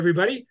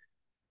everybody.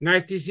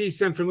 Nice to see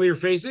some familiar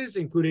faces,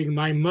 including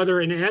my mother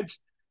and aunt.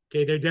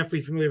 Okay, they're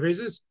definitely familiar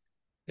faces.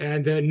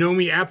 And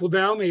Nomi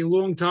Applebaum, a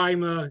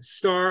longtime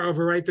star of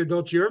Orayta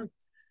adult year.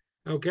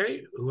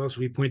 Okay, who else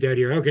we point out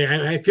here? Okay,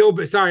 I feel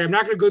sorry. I'm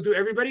not going to go through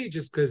everybody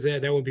just because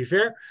that won't be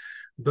fair.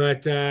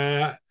 But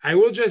I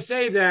will just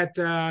say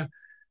that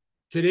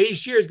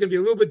today's year is going to be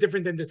a little bit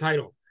different than the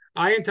title.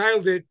 I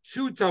entitled it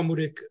Two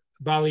Talmudic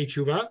Bali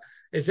Tshuva.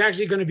 It's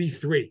actually going to be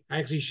three. I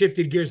actually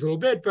shifted gears a little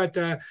bit, but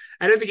I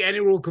don't think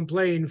anyone will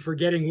complain for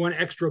getting one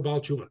extra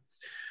Bal Tshuva.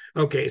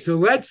 Okay, so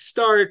let's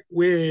start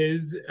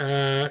with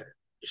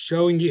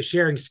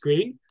sharing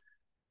screen.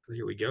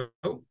 Here we go.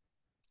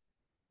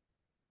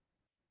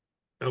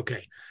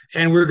 Okay,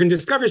 and we're going to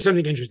discover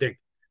something interesting.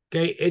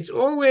 Okay, it's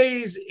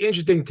always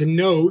interesting to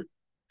note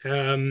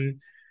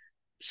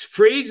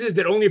phrases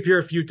that only appear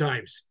a few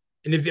times.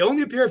 And if they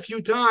only appear a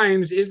few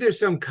times, is there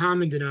some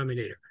common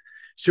denominator?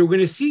 So we're going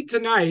to see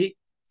tonight,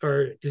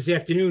 or this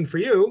afternoon for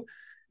you,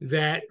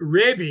 that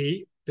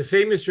Rebbe, the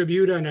famous Rabbi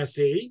Yehuda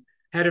Nasi,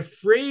 had a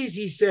phrase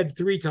he said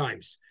three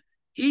times.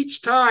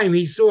 Each time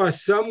he saw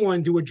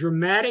someone do a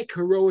dramatic,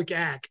 heroic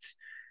act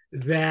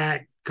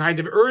that kind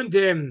of earned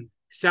him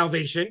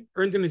salvation,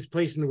 earned him his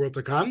place in the world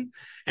to come.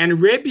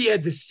 And Rebbe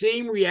had the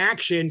same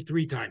reaction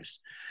three times.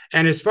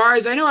 And as far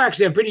as I know,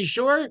 actually, I'm pretty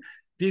sure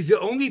these are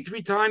only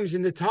three times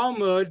in the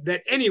Talmud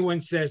that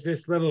anyone says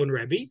this, let alone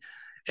Rebbe.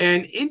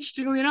 And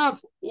interestingly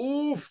enough,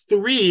 all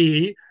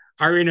three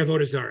are in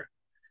Avodah Zarah.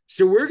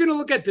 So we're going to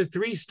look at the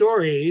three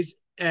stories,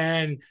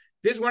 and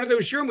this is one of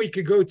those sure we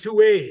could go two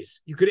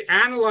ways. You could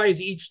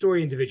analyze each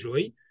story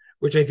individually,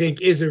 which I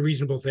think is a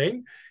reasonable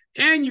thing,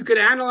 and you could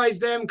analyze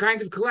them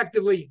kind of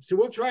collectively. So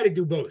we'll try to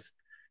do both.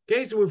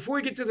 Okay, so before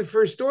we get to the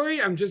first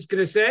story, I'm just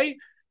going to say,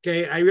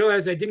 okay, I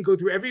realize I didn't go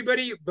through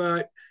everybody,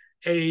 but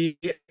a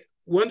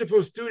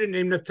wonderful student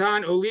named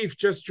Natan Olif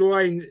just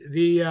joined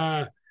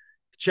the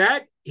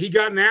chat. He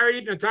got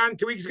married, Natan,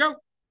 2 weeks ago.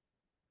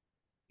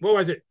 What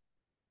was it?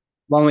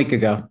 1 week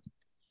ago.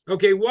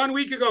 Okay, 1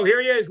 week ago.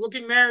 Here he is,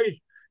 looking married.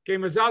 Okay,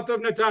 Mazal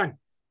Tov, Natan.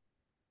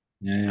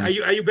 Yeah.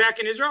 Are you back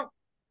in Israel?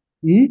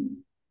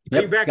 Mm-hmm.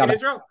 Are you back in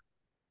Israel?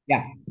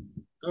 Yeah.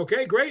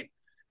 Okay, great.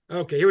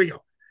 Okay, here we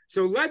go.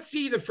 So let's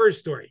see the first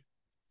story.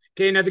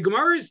 Okay, now the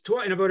Gemara is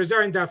taught in Avodah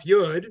Zarah and Daf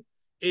Yud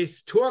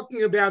is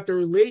talking about the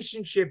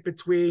relationship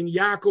between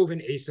Yaakov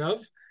and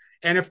Esav.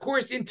 And of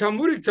course, in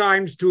Talmudic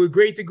times, to a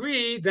great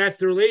degree, that's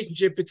the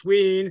relationship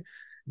between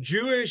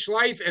Jewish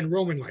life and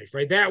Roman life,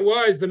 right? That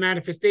was the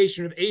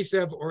manifestation of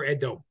Esav or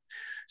Edom.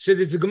 So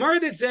there's a Gemara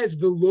that says,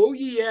 V'lo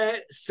yeh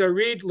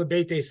sarid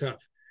lebeit Esav.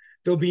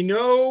 There'll be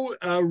no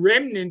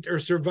remnant or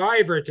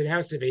survivor to the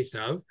house of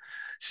Esav.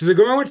 So the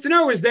Gemara wants to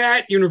know, is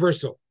that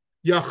universal?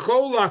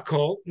 Yachol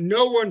lakol,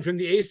 no one from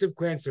the Esav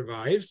clan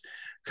survives.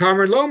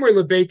 Tamar lomer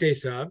lebeit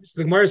Esav.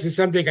 So the Gemara says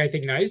something I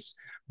think nice.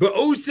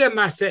 Ba'ose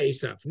maseh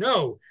Esav.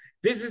 No,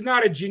 this is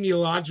not a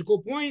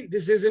genealogical point.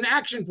 This is an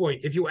action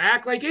point. If you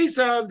act like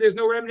Esav, there's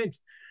no remnant.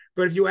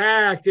 But if you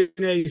act in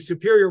a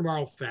superior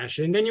moral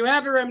fashion, then you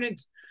have a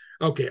remnant.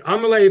 Okay,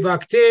 Amalei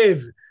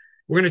Vaktiv.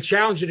 We're going to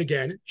challenge it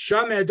again.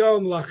 Sham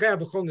Edom Lacha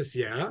V'chol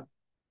Nesiyah.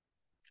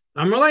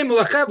 Amalei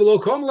Malacha V'lo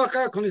Kol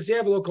Malacha Kol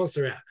Nesiyah V'lo Kol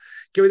Sarah.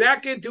 Okay,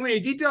 without getting too many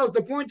details,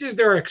 the point is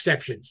there are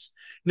exceptions.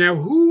 Now,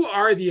 who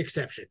are the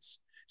exceptions?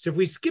 So if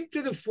we skip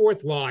to the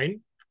fourth line,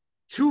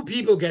 two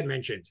people get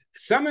mentioned.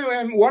 Some of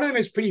them, one of them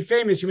is pretty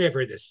famous. You may have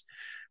heard this.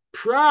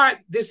 The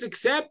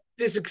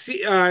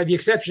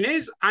exception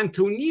is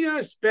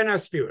Antoninus ben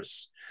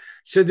Aspirus.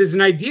 So there's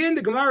an idea in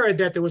the Gemara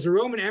that there was a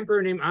Roman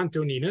emperor named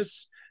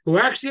Antoninus who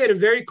actually had a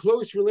very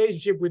close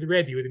relationship with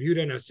Rebbe, with the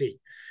Yehuda Nasi.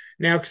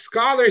 Now,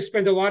 scholars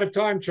spend a lot of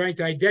time trying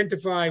to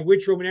identify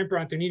which Roman emperor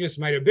Antoninus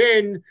might have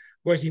been.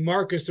 Was he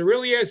Marcus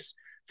Aurelius?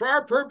 For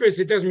our purpose,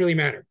 it doesn't really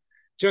matter.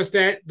 Just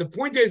that the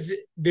point is,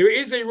 there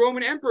is a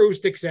Roman emperor who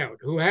sticks out,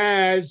 who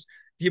has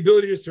the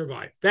ability to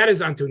survive. That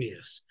is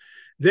Antoninus.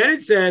 Then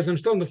it says, I'm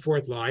still in the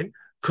fourth line,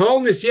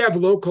 Kol Nisya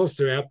V'lo Kol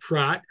Sarah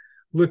Prat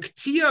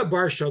L'Ktia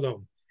Bar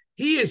Shalom.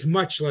 He is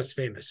much less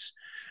famous,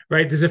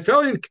 right? There's a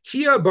fellow named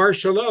Ktia Bar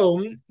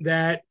Shalom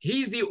that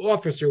he's the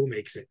officer who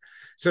makes it.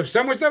 So if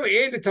someone's telling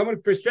in the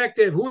Talmudic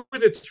perspective, who are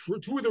the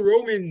two of the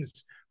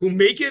Romans who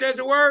make it, as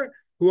it were,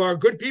 who are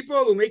good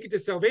people, who make it to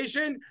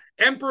salvation?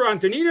 Emperor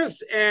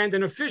Antoninus and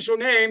an official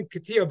name,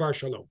 Ktia Bar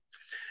Shalom.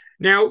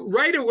 Now,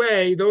 right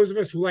away, those of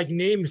us who like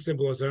name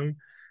symbolism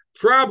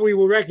probably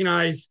will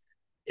recognize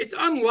it's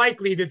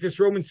unlikely that this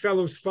Roman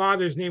fellow's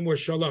father's name was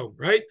Shalom,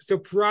 right? So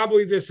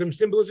probably there's some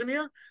symbolism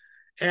here.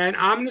 And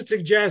I'm going to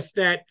suggest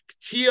that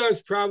Ktia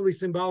is probably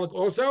symbolic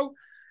also.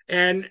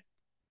 And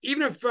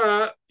even if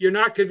you're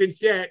not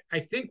convinced yet, I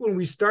think when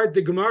we start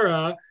the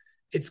Gemara,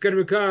 it's going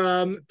to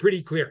become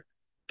pretty clear.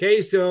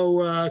 Okay,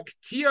 so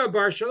Ktia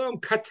Bar Shalom,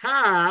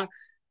 kata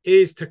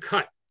is to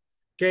cut.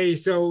 Okay,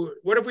 so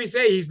what if we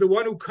say he's the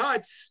one who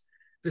cuts,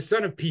 the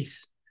son of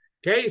peace?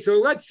 Okay, so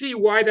let's see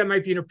why that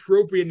might be an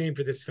appropriate name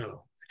for this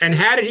fellow. And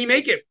how did he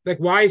make it? Like,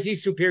 why is he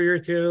superior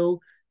to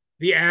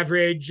the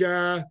average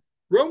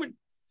Roman?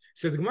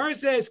 So the Gemara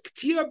says,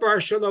 Ktia Bar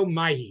Shalom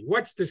Mahi.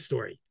 What's the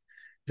story?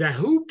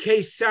 Dahu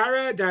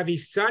Kesara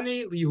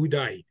Davisani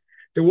Yehudai.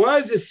 There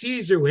was a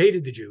Caesar who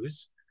hated the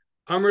Jews.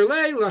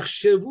 Amarle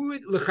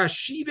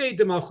Lachashive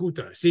de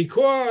Malchuta. So he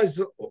calls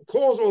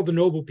all the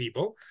noble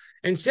people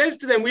and says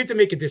to them, we have to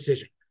make a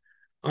decision.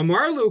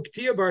 Amarlu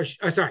Ktia Bar.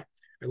 Sorry,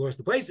 I lost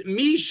the place.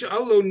 Mish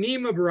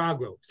Alonima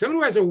Baraglo. Someone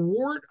who has a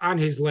wart on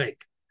his leg.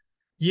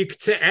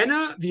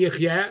 Yikteena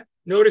v'yichyeh.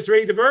 Notice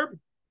already the verb.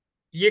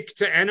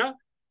 Yikteena.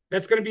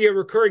 That's going to be a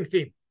recurring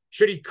theme.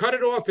 Should he cut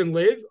it off and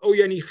live? O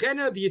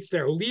yanichena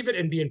v'yitzter. Or leave it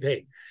and be in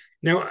pain.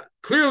 Now,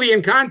 clearly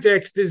in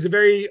context, this is a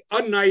very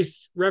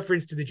unnice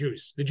reference to the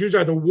Jews. The Jews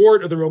are the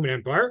wart of the Roman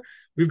Empire.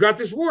 We've got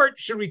this wart.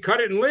 Should we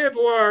cut it and live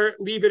or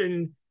leave it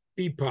and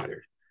be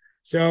pottered?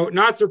 So,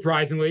 not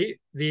surprisingly,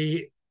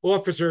 the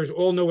officers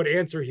all know what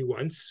answer he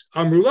wants.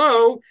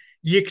 Amrulo,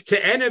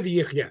 yikte'ena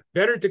v'yichya.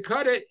 Better to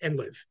cut it and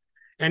live.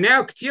 And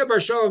now K'tia Bar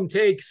Shalom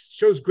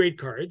shows great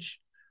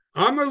courage.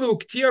 Amrlu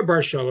K'tia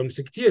Bar Shalom.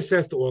 So K'tia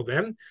says to all of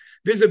them,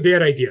 this is a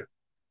bad idea.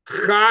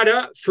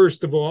 Chada,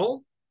 first of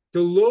all,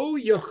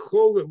 you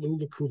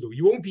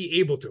won't be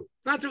able to.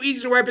 Not so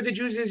easy to wipe out the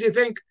Jews as you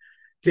think.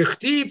 Okay,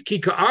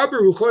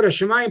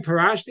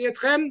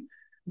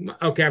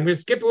 I'm going to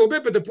skip a little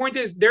bit, but the point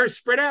is they're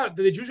spread out.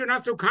 The Jews are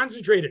not so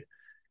concentrated.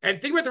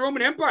 And think about the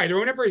Roman Empire. The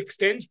Roman Empire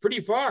extends pretty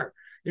far.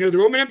 The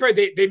Roman Empire,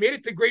 they made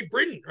it to Great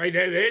Britain, right?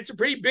 It's a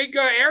pretty big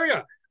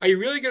area. Are you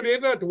really going to be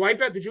able to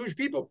wipe out the Jewish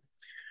people?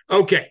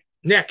 Okay,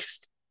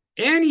 next.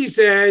 And he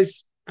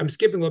says, I'm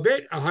skipping a little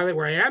bit. I'll highlight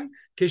where I am.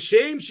 Also,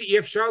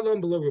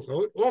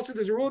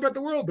 there's a rule about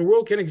the world. The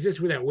world can exist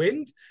without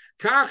wind.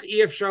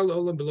 Okay,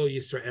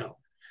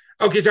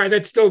 sorry,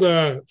 that's still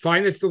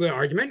the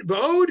argument.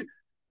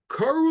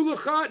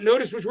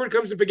 Notice which word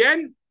comes up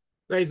again.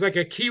 It's like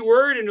a key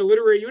word in a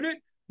literary unit.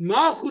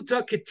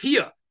 Malchuta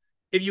ketia.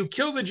 If you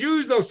kill the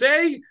Jews, they'll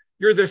say,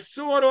 you're the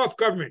sawed-off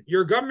government.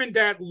 You're a government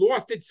that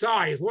lost its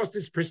size, lost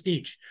its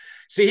prestige.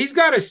 So he's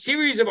got a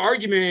series of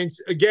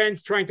arguments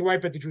against trying to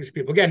wipe out the Jewish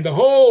people. Again, the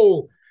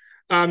whole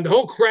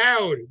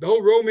crowd, the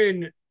whole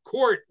Roman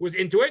court was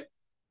into it,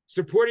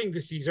 supporting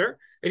the Caesar.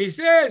 And he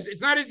says,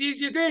 it's not as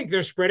easy as you think.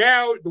 They're spread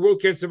out. The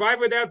world can't survive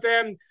without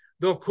them.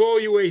 They'll call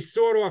you a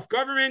sawed-off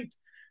government.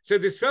 So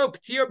this fellow,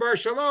 K'tia Bar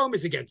Shalom,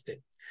 is against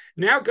it.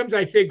 Now comes,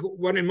 I think,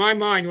 in my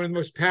mind, one of the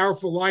most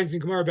powerful lines in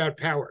Gemara about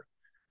power.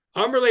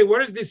 Amrle, what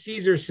does the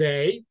Caesar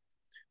say?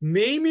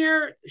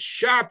 Meimir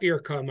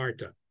Shapir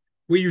Kamarta.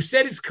 What you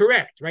said is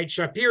correct, right?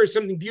 Shapir is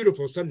something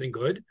beautiful, something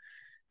good.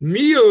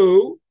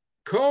 Miu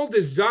called the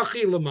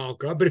Zachi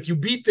Lamalka, but if you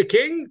beat the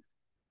king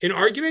in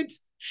argument,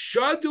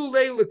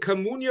 Shadule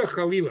Lekamunya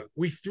Khalila.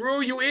 We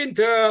throw you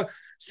into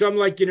some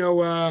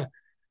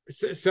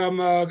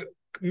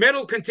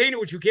metal container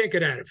which you can't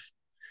get out of.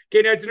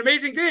 Okay, now it's an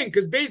amazing thing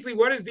because basically,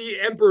 what does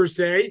the emperor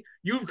say?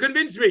 You've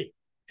convinced me.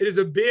 It is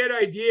a bad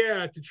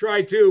idea to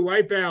try to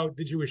wipe out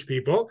the Jewish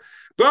people,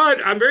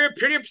 but I'm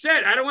pretty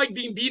upset. I don't like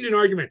being beaten in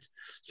argument.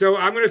 So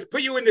I'm going to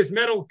put you in this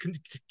metal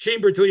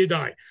chamber till you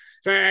die.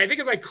 So I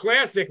think it's like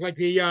classic, like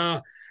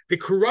the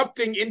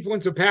corrupting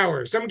influence of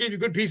power. Someone gives you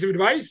a good piece of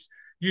advice.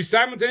 You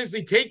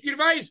simultaneously take the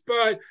advice,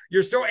 but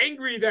you're so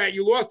angry that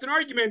you lost an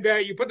argument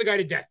that you put the guy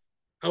to death.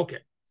 Okay.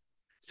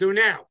 So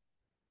now,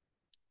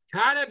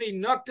 I'm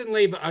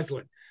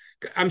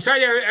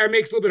sorry that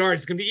makes it a little bit hard.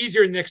 It's going to be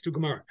easier in the next two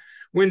Gemara.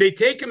 When they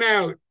take him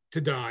out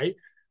to die,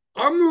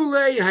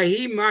 Amrule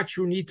Hahi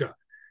Matrunita.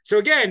 So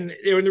again,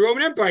 in the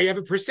Roman Empire, you have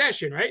a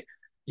procession, right?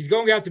 He's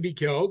going out to be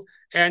killed,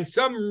 and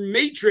some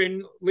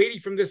matron lady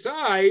from the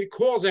side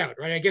calls out,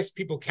 right? I guess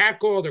people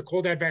catcalled or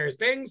called out various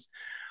things.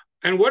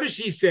 And what does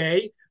she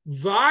say?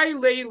 Vai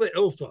leila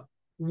ilfa.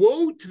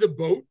 Woe to the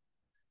boat,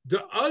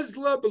 the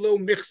uzla below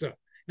michsa.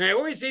 Now, I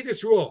always say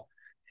this rule.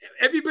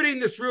 Everybody in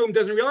this room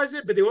doesn't realize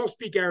it, but they all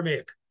speak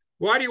Aramaic.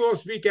 Why do you all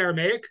speak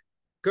Aramaic?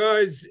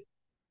 Because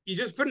you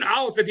just put an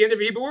aleph at the end of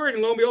a Hebrew word,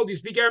 and lo and behold, you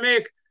speak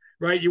Aramaic,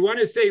 right? You want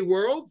to say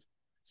world,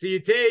 so you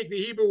take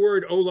the Hebrew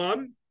word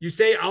olam, you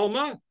say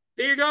alma,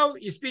 there you go,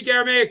 you speak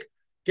Aramaic.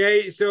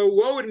 Okay, so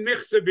what would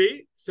michsa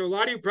be? So a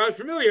lot of you are probably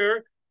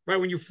familiar, right?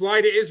 When you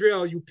fly to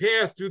Israel, you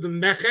pass through the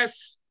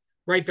meches,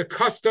 right? The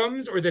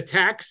customs or the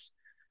tax.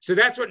 So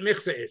that's what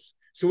michsa is.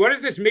 So what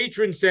does this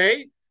matron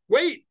say?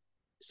 Wait,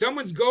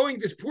 someone's going,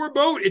 this poor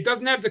boat, it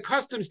doesn't have the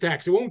customs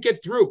tax. It won't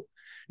get through.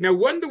 Now,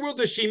 what in the world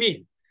does she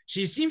mean?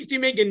 She seems to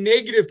make a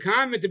negative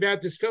comment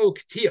about this fellow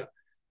K'tia.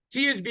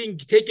 K'tia is being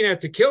taken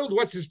out to killed.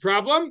 What's his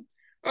problem?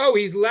 Oh,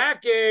 he's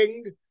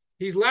lacking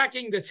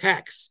the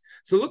tax.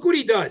 So look what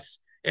he does.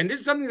 And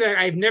this is something that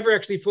I've never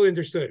actually fully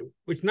understood.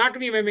 It's not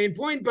going to be my main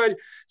point, but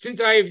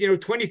since I have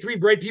 23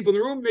 bright people in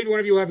the room, maybe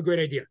one of you will have a great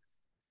idea.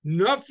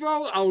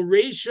 Nafal al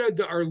Reisha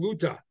de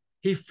Arluta.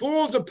 He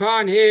falls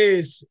upon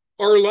his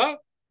Arla,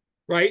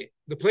 right?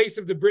 The place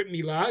of the Brit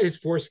Milah, his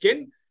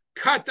foreskin,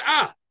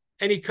 Kat'ah,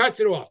 and he cuts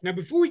it off. Now,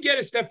 before we get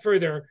a step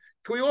further,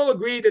 can we all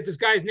agree that this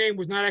guy's name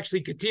was not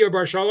actually K'tia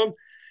Bar Shalom?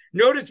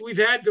 Notice we've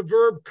had the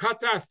verb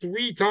Kat'ah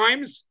 3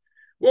 times.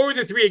 What were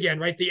the 3 again,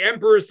 right? The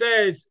emperor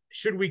says,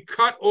 should we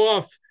cut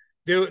off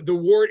the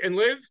wart and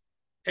live?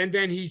 And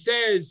then he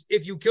says,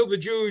 if you kill the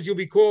Jews, you'll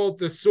be called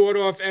the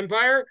sawed-off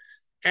empire.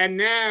 and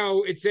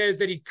now it says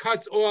that he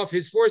cuts off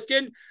his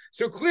foreskin.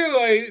 So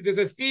clearly there's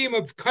a theme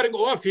of cutting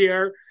off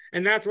here,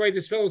 and that's why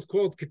this fellow is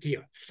called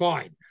Katia.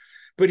 Fine.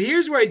 But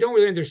here's where I don't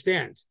really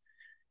understand.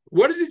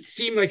 What does it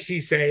seem like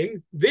she's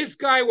saying? This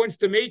guy wants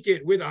to make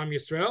it with Am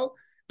Yisrael,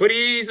 but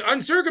he's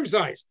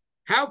uncircumcised.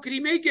 How could he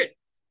make it?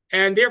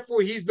 And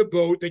therefore, he's the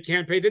boat that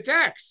can't pay the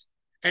tax.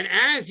 And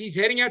as he's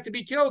heading out to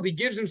be killed, he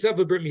gives himself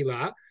a Brit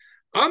Milah.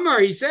 Amar,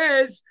 he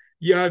says,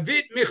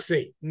 Yavit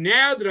Michse.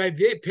 Now that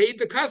I've paid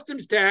the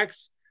customs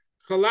tax,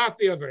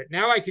 Chalafi over it.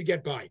 Now I could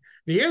get by.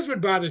 Now, here's what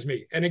bothers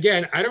me. And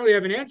again, I don't really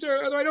have an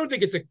answer, although I don't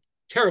think it's a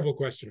terrible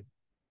question.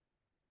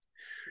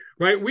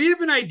 Right? We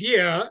have an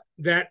idea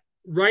that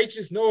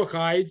righteous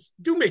Noachides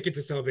do make it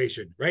to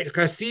salvation, right?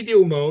 Chasidi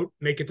umot,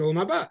 make it to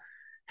Olam Haba.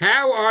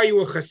 How are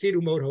you a Chasid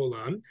umot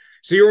holam?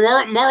 So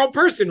you're a moral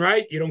person,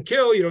 right? You don't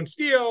kill, you don't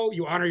steal,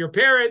 you honor your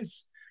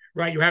parents,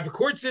 right? You have a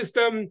court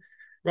system,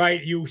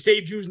 right? You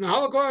save Jews in the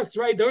Holocaust,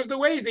 right? Those are the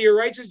ways that you're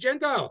a righteous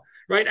Gentile,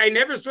 right? I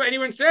never saw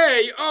anyone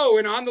say, oh,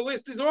 and on the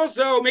list is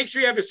also make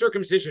sure you have a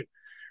circumcision,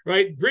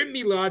 right? Brit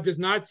Milah does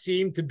not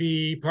seem to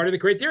be part of the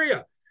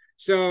criteria.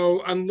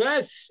 So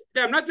unless,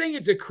 now I'm not saying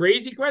it's a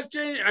crazy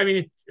question. I mean,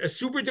 it's a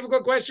super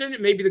difficult question.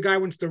 Maybe the guy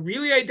wants to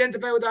really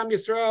identify with Am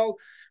Yisrael.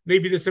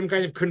 Maybe there's some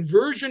kind of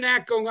conversion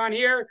act going on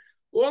here.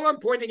 All I'm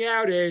pointing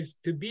out is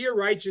to be a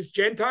righteous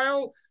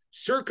Gentile,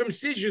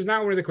 circumcision is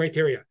not one of the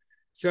criteria.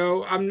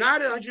 So I'm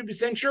not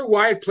 100% sure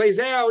why it plays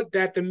out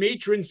that the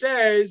matron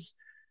says,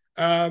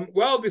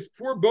 well, this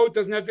poor boat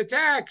doesn't have the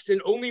tax,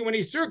 and only when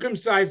he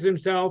circumcises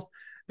himself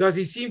does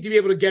he seem to be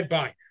able to get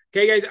by.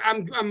 Okay, guys,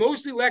 I'm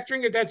mostly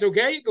lecturing, if that's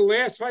okay. The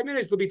last 5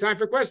 minutes, there'll be time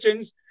for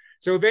questions.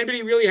 So if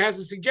anybody really has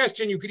a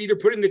suggestion, you could either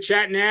put it in the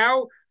chat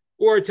now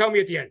or tell me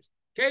at the end.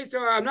 Okay,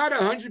 so I'm not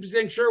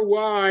 100% sure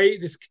why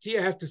this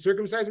Katia has to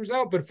circumcise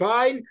himself, but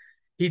fine,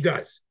 he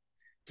does.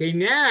 Okay,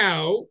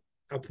 now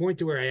I'll point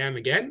to where I am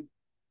again.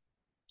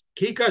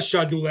 Kika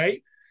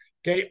Shadule.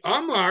 Okay,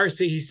 Amar,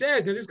 so he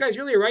says, now this guy's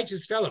really a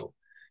righteous fellow.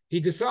 He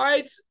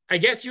decides, I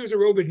guess he was a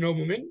Robid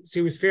nobleman, so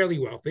he was fairly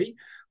wealthy.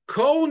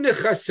 Kol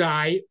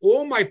nechasai,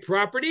 all my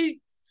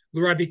property,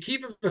 Rabbi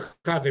Kiva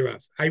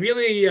v'chavirav. I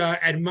really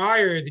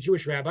admire the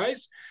Jewish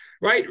rabbis,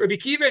 right? Rabbi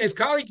Kiva and his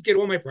colleagues get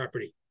all my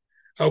property.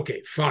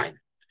 Okay, fine.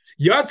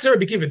 Yatzer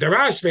Rabbi Kiva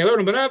darash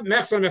ve'elon b'nav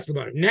mechsan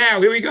mechsan.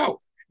 Now, here we go.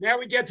 Now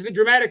we get to the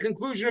dramatic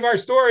conclusion of our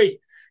story.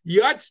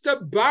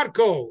 Yatzta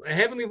Barkol, a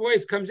heavenly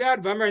voice comes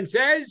out, Vamar, and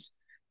says,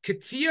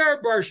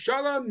 Katir Bar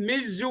Shala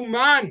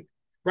Mizuman,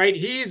 right?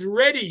 He is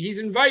ready. He's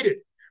invited,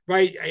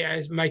 right?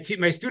 As my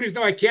students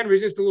know, I can't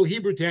resist a little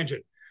Hebrew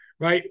tangent,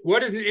 right?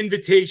 What is an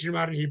invitation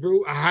about in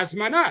Hebrew? A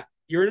hasmana.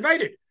 You're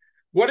invited.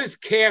 What is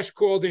cash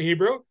called in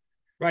Hebrew,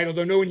 right?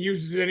 Although no one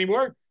uses it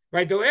anymore,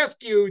 right? They'll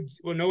ask you,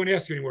 well, no one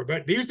asks you anymore,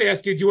 but they used to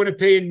ask you, do you want to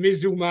pay in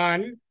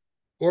Mizuman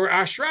or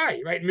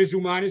Ashrai, right?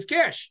 Mizuman is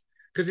cash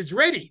because it's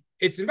ready.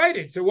 It's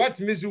invited. So what's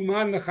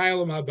Mizuman l'chai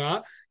olam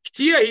haba?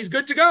 K'tia, he's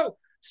good to go.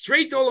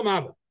 Straight to olam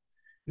haba.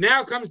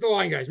 Now comes the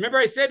line, guys. Remember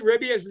I said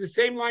Rebbe has the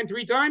same line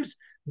 3 times?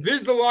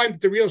 This is the line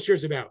that the real shir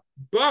is about.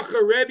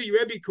 Bacha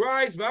Rebbe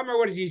cries. V'amar,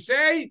 what does he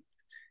say?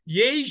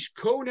 Yesh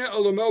kona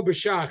olamo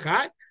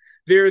b'sha'achat.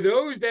 There are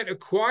those that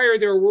acquire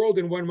their world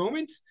in one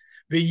moment.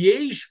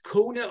 V'yesh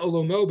kona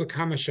olamo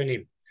b'kama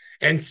shanim.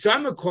 And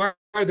some acquire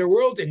their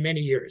world in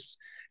many years.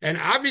 And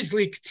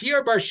obviously,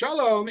 K'tir Bar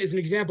Shalom is an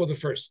example of the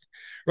first,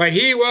 right?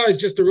 He was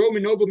just a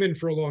Roman nobleman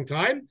for a long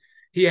time.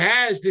 He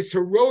has this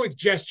heroic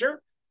gesture,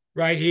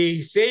 right?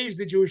 He saves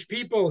the Jewish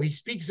people. He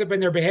speaks up on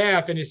their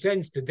behalf and is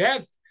sentenced to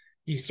death.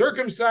 He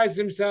circumcises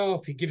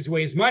himself. He gives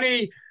away his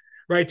money,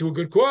 right, to a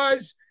good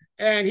cause.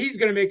 And he's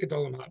going to make it to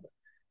Olam Haba.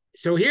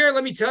 So here,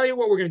 let me tell you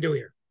what we're going to do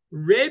here.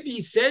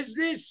 Rebbe says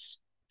this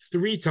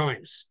 3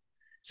 times.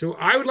 So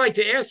I would like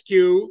to ask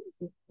you,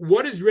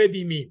 what does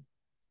Rebbe mean?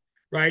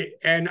 Right.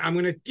 And I'm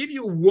going to give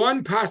you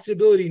one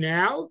possibility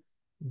now,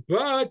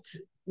 but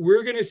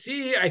we're going to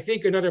see, I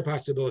think, another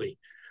possibility.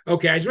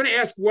 Okay. I just want to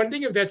ask one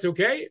thing, if that's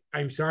okay.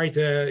 I'm sorry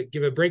to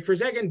give a break for a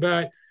second,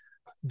 but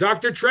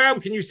Dr. Traum,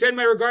 can you send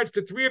my regards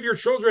to 3 of your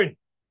children?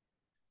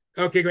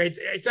 Okay, great.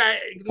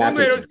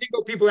 Normally I don't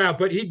single people out,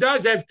 but he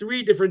does have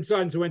 3 different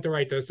sons who went to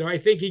Orayta. So I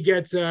think he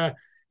gets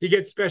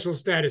special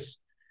status.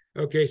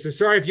 Okay. So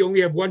sorry if you only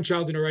have 1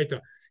 child in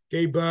Orayta.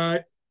 Okay.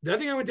 But the other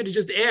thing I wanted to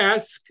just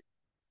ask,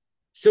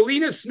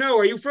 Selena Snow,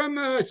 are you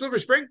from Silver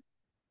Spring?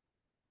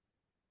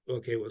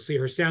 Okay, we'll see.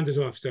 Her sound is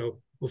off,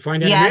 so we'll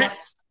find out in a minute.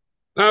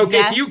 Okay,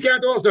 yes. So you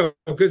count also,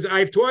 because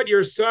I've taught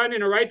your son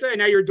in Orayta and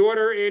now your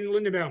daughter in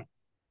Lindenbaum.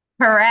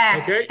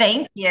 Correct. Okay?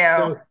 Thank you.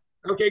 So,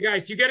 okay,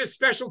 guys, you get a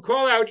special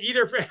call out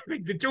either for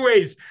the 2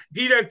 ways.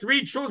 You either have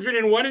 3 children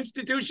in one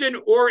institution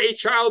or a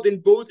child in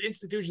both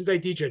institutions I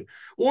teach in,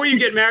 or you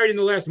get married in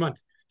the last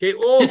month. Okay,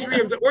 all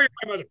 3 of them, or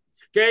my mother,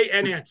 okay,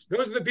 and aunt.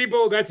 Those are the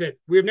people, that's it.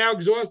 We have now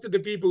exhausted the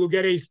people who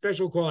get a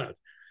special call out.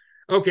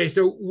 Okay,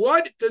 so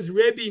what does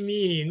Rebbe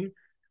mean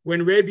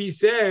when Rebbe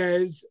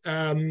says,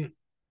 notice,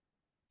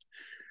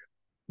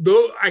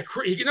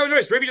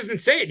 Rebbe doesn't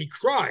say it, he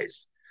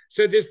cries.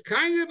 So there's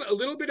kind of a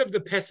little bit of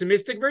the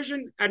pessimistic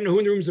version. I don't know who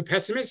in the room is a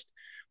pessimist.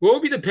 What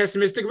would be the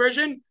pessimistic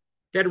version?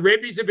 that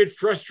Rebbe's a bit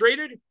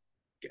frustrated?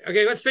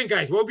 Okay, let's think,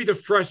 guys. What would be the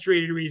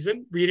frustrated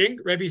reason? Reading,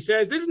 Rebbe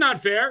says, this is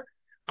not fair.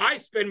 I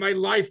spend my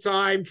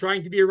lifetime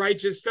trying to be a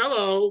righteous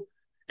fellow,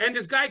 and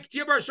this guy,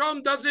 K'tiyah Bar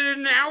Shalom, does it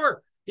in an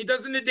hour. He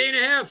does it in a day and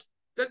a half.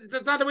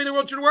 That's not the way the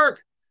world should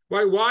work.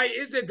 Why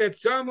is it that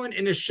someone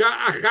in a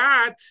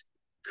sha'achat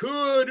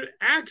could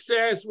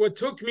access what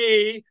took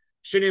me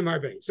Shnei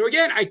Marbeh? So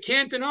again, I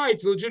can't deny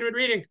it's a legitimate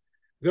reading.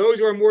 Those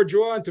who are more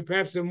drawn to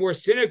perhaps a more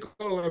cynical,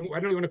 or I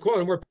don't even want to call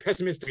it a more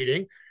pessimistic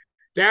reading,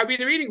 that would be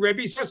the reading.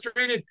 Rebbe's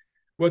frustrated.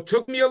 What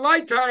took me a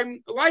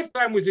lifetime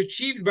was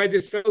achieved by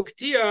this fellow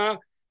K'tiyah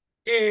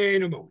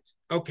in a moment.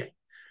 Okay.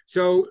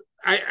 So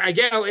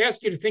I'll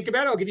ask you to think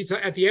about it. I'll give you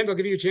at the end, I'll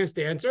give you a chance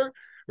to answer,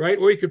 right?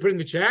 Or you could put in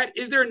the chat.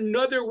 Is there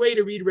another way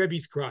to read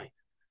Rebbe's cry?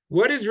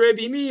 What does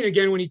Rebbe mean,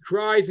 again, when he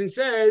cries and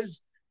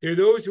says, there are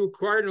those who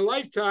acquire it in a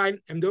lifetime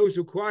and those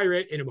who acquire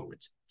it in a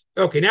moment?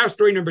 Okay, now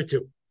story number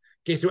 2.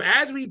 Okay, so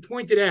as we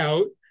pointed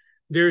out,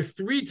 there are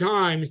 3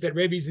 times that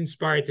Rebbe's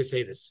inspired to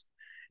say this.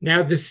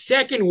 Now, the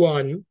second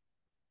one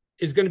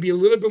is going to be a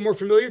little bit more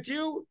familiar to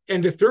you,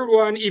 and the third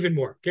one even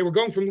more. Okay, we're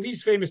going from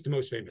least famous to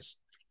most famous.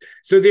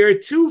 So there are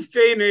 2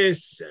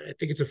 famous, I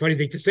think it's a funny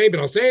thing to say, but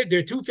I'll say it. There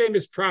are 2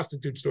 famous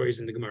prostitute stories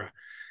in the Gemara.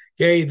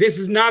 Okay, this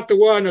is not the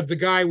one of the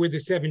guy with the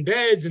 7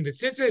 beds and the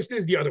tzitzis. This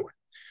is the other one.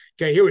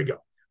 Okay, here we go.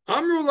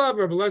 Amrulav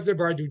Rabbi Elazar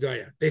bar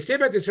Dudaya. They say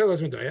about this fellow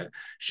Dudaya,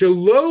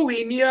 Shelo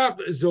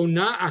hiniach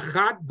zona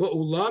achat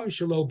ba'olam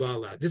shelo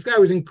bala. This guy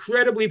was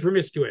incredibly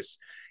promiscuous.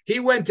 He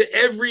went to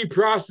every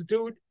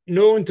prostitute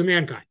known to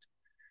mankind.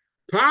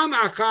 Pam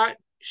achat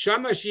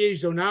shama sheyesh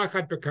zona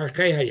achat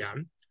bekarchei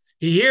hayam.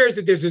 He hears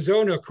that there's a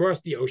zona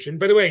across the ocean.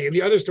 By the way, in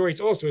the other story, it's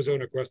also a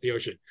zona across the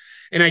ocean.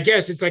 And I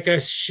guess it's like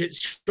a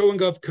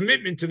showing of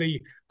commitment to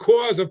the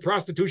cause of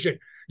prostitution.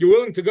 You're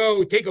willing to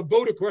go take a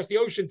boat across the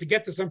ocean to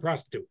get to some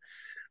prostitute.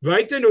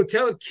 Orayta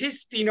notel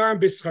kis dinarim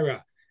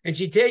bischara. And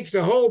she takes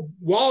a whole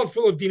wallet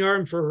full of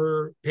dinarim for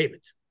her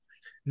payment.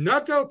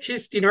 Natal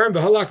kis dinarim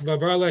v'halach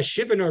v'avarla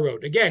shiva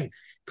narod. Again,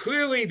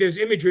 clearly there's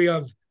imagery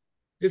of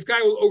this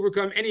guy will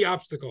overcome any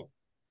obstacle.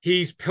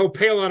 He'll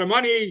pay a lot of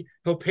money.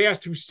 He'll pass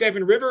through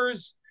 7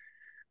 rivers.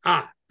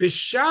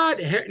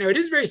 Bishad. Now it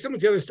is very similar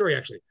to the other story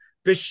actually.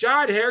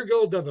 Bishad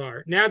hergel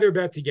davar. Now they're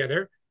back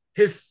together.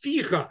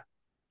 Hificha.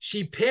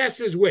 She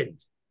passes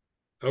wind.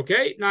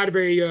 Okay, not a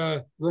very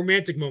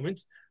romantic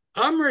moment.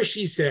 Amra,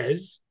 she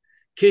says,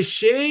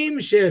 Kishem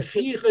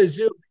sheficha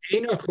zu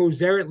ena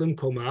chozeret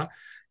limkoma.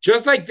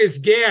 Just like this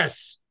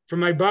gas from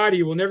my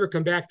body will never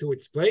come back to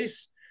its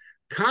place.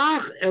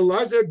 Kach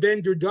Elazar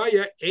ben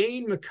Dudaya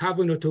ein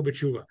mekabel noto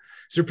b'tshuva.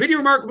 So pretty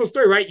remarkable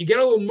story, right? You get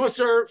a little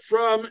musar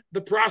from the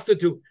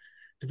prostitute.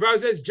 The prophet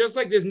says, just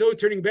like there's no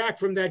turning back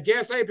from that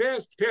gas I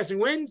passed, passing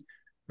wind,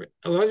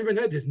 Elazar ben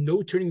Dudaya, there's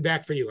no turning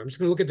back for you. I'm just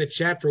going to look at the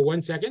chat for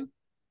 1 second,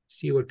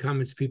 see what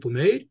comments people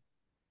made.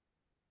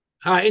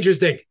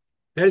 Interesting.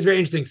 That is very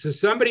interesting. So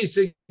somebody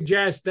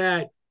suggests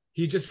that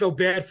he just felt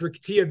bad for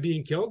K'tiyah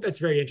being killed. That's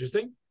very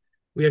interesting.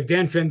 We have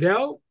Dan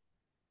Fendel.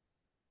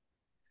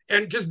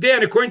 And just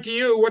Dan, according to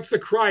you, what's the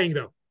crying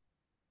though?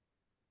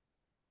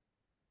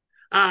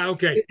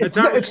 Okay.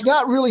 It's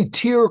not really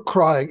tear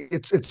crying.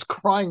 It's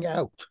crying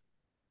out.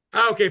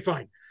 Okay,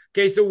 fine.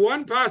 Okay, so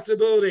one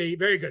possibility,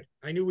 very good.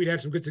 I knew we'd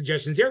have some good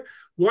suggestions here.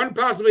 One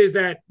possibility is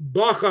that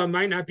Bacha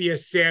might not be a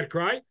sad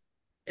cry,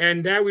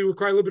 and that we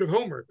require a little bit of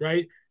homework,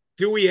 right?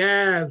 Do we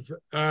have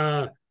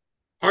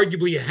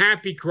arguably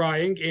happy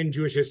crying in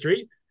Jewish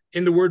history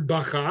in the word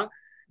Bacha?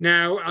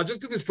 Now, I'll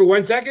just do this for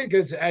 1 second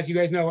because, as you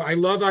guys know, I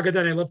love Agadah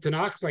and I love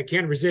Tanakh, so I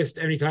can't resist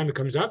any time it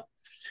comes up.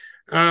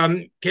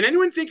 Can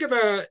anyone think of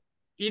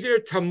either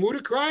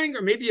Talmudic crying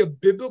or maybe a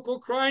biblical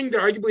crying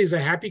that arguably is a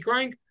happy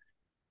crying?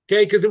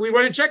 Okay, because we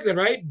want to check that,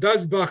 right?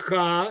 Does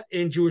Bacha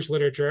in Jewish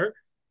literature,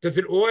 does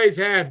it always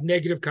have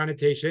negative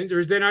connotations, or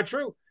is that not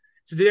true?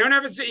 So they don't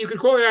have a, you could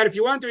call it out if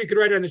you want to, you could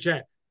write it in the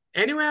chat.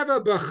 Anyone have a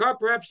Bacha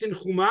perhaps in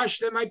Chumash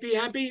that might be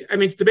happy? I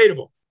mean, it's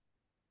debatable,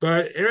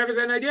 but anyone have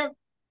an idea?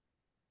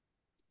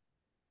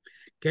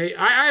 Okay,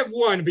 I have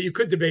one, but you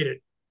could debate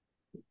it.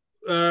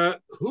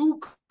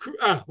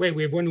 Wait,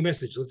 we have one new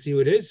message. Let's see who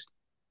it is.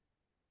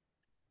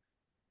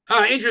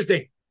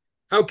 Interesting.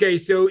 Okay,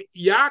 so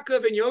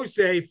Yaakov and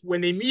Yosef,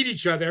 when they meet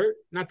each other,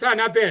 not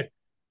bad.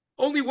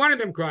 Only one of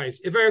them cries.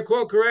 If I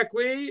recall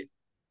correctly,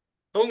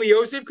 only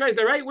Yosef cries. Is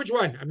that right? Which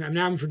one?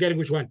 I'm forgetting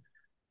which one.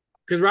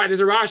 Because there's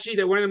a Rashi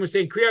that one of them was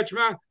saying Kriyat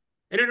Shema.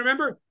 And then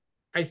remember,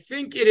 I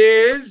think it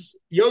is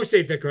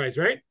Yosef that cries,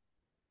 right?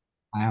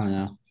 I don't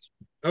know.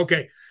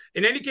 Okay.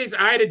 In any case,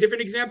 I had a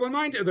different example in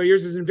mind, although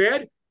yours isn't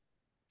bad.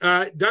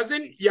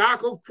 Doesn't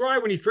Yaakov cry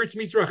when he first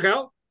meets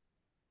Rachel?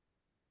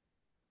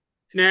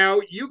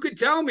 Now, you could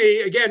tell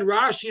me, again,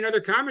 Rashi and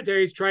other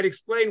commentaries try to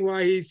explain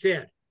why he's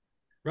sad,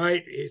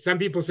 right? Some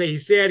people say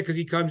he's sad because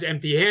he comes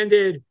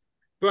empty-handed,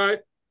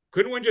 but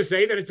couldn't one just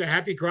say that it's a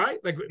happy cry?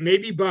 Like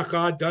maybe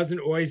Bacha doesn't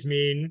always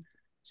mean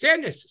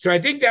sadness. So I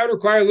think that would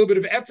require a little bit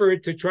of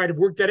effort to try to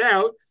work that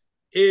out.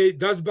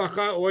 Does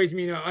Bacha always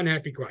mean an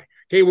unhappy cry?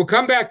 Okay, we'll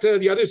come back to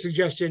the other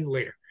suggestion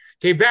later.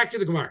 Okay, back to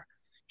the Gemara.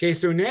 Okay,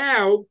 so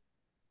now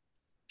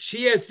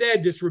she has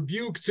said this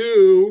rebuke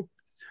to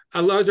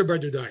Elazar bar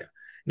Dudaya.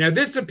 Now,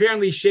 this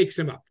apparently shakes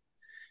him up.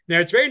 Now,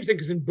 it's very interesting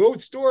because in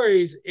both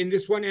stories, in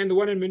this one and the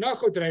one in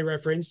Menachot that I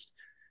referenced,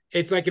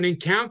 it's like an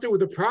encounter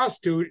with a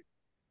prostitute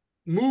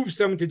moves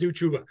someone to do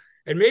tshuva.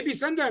 And maybe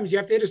sometimes you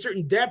have to hit a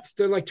certain depth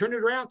to like turn it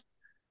around.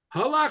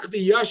 Halach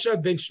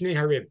v'yasha ben shnei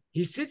harim.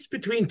 He sits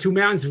between two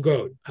mountains of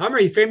gold. Hamar,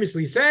 he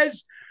famously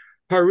says,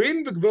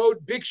 Harim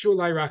b'gvot bikshu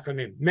lai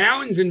rachamim.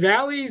 Mountains and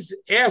valleys,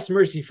 ask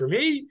mercy for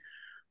me.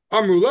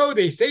 Amrulo,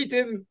 they say to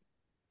him,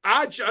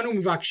 Ad anu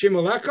mivakshim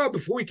alecha,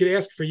 before we could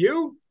ask for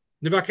you,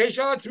 nivakesh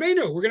al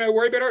atzmeinu. We're going to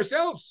worry about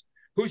ourselves.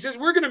 Who says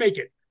we're going to make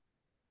it?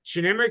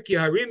 Shenemer ki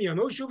harim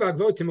yamoshu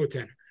v'agvot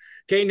timotena.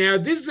 Okay, now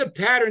this is a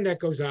pattern that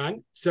goes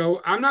on.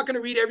 So I'm not going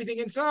to read everything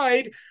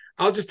inside.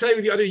 I'll just tell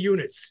you the other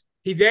units.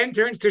 He then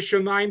turns to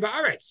Shemayim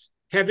Ba'aretz,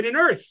 heaven and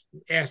earth.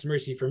 Ask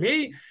mercy for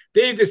me.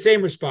 They have the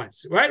same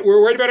response, right?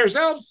 We're worried about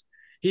ourselves.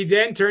 He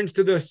then turns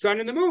to the sun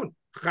and the moon.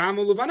 Cham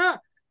u'levana.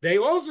 They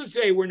also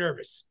say we're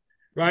nervous,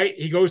 right?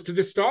 He goes to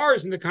the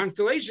stars and the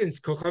constellations.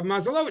 Kochav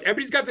mazalot.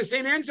 Everybody's got the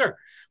same answer,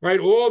 right?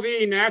 All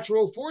the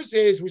natural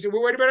forces. We say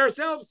we're worried about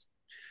ourselves.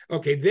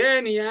 Okay,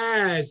 then he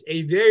has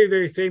a very,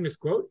 very famous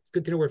quote. It's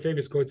good to know where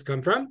famous quotes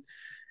come from.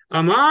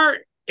 Amar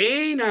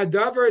ein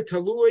hadavar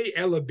talui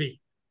elabi.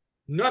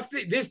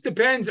 Nothing. This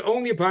depends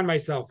only upon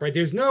myself, right?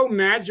 There's no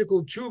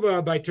magical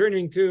tshuva by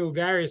turning to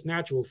various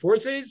natural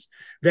forces,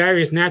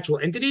 various natural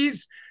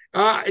entities.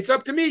 It's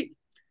up to me.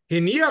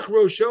 Hiniach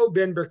rosho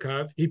ben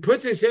berkav. He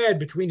puts his head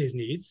between his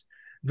knees.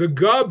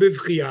 V'ga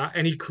bivchia,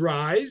 and he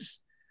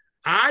cries,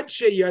 ad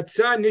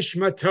sheyatza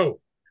nishmato,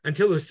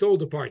 until his soul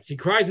departs. He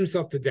cries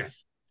himself to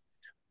death.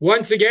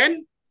 Once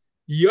again,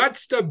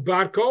 yatzta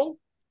barko,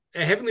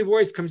 a heavenly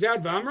voice comes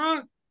out.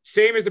 V'amra,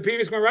 same as the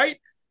previous one, right?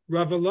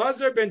 Rav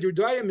Elazar ben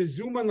Dudaya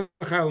mizuman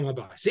l'chalam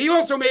haba. So he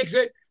also makes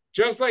it,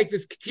 just like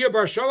this Ketia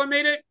bar Shalom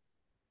made it,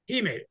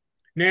 he made it.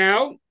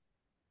 Now,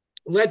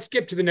 let's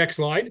skip to the next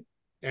slide.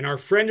 And our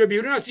friend Rabbi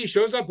Yehuda Nasi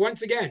shows up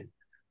once again.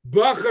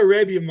 Bacha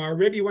Rebbe Amar.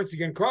 Rebbe once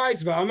again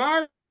cries,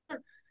 V'amar,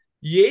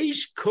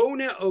 Yesh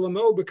kone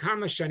olamo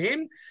b'kama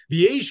shanim,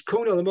 v'yesh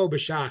kone olamo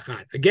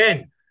b'sha'achat.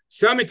 Again,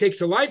 some it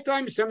takes a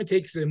lifetime, some it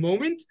takes a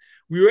moment.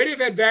 We already have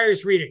had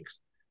various readings,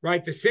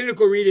 right? The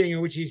cynical reading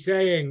in which he's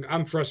saying,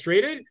 I'm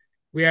frustrated.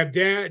 We have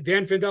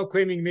Dan Fendel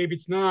claiming maybe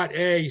it's not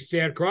a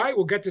sad cry.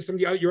 We'll get to some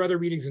of your other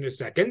readings in a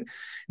second.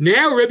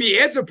 Now,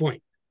 Rebbe adds a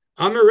point.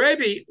 Amar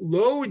Rebbe,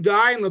 lo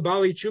dain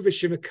labali tshuva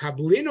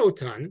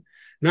shemekablinotan.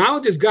 Not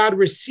only does God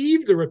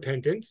receive the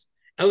repentance,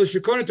 el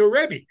shekonato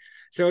Rebbe.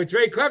 So it's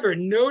very clever.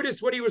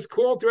 Notice what he was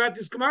called throughout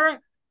this Gemara.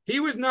 He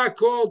was not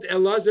called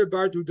Elazar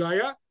bar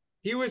Dudaya.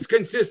 He was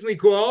consistently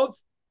called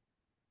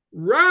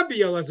Rabbi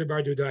Elazar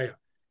bar Dudaya.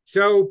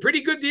 So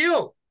pretty good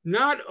deal.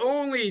 Not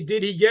only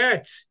did he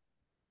get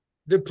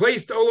the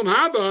place to Olam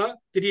Haba,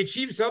 did he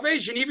achieve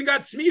salvation, he even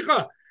got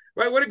smicha,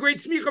 right? What a great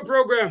smicha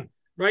program,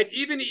 right?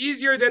 Even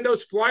easier than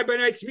those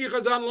fly-by-night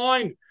smichas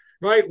online,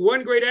 right?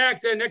 One great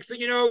act, and next thing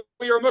you know,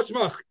 you're a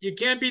musmach. You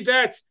can't beat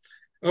that.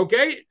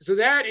 Okay, so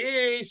that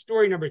is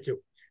story number 2.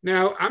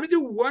 Now, I'm going to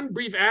do one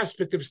brief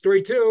aspect of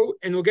story 2,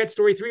 and we'll get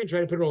story 3 and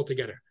try to put it all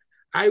together.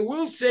 I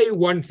will say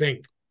one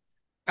thing.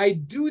 I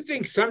do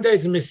think sometimes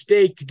it's a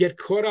mistake to get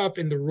caught up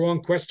in the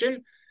wrong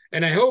question,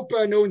 and I hope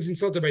no one's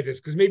insulted by this,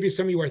 because maybe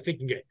some of you are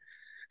thinking it.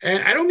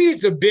 And I don't mean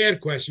it's a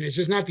bad question. It's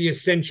just not the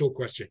essential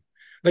question.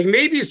 Like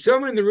maybe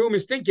someone in the room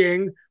is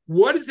thinking,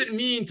 what does it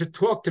mean to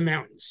talk to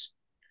mountains?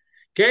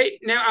 Okay,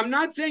 now I'm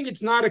not saying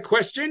it's not a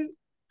question.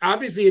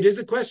 Obviously, it is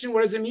a question.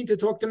 What does it mean to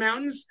talk to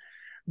mountains?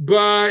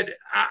 But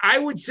I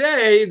would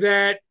say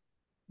that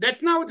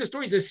that's not what the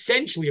story is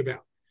essentially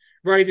about,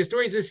 right? The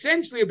story is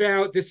essentially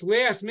about this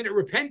last-minute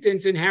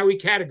repentance and how we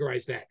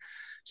categorize that.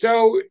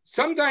 So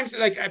sometimes,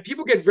 like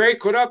people get very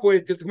caught up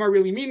with, does the Gemara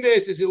really mean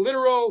this? Is it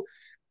literal?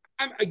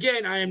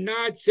 I am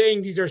not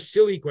saying these are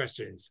silly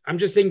questions. I'm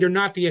just saying they're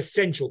not the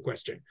essential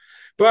question.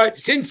 But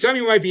since some of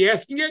you might be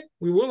asking it,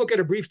 we will look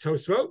at a brief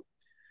Tosfot.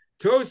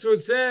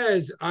 Tosfot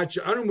says, says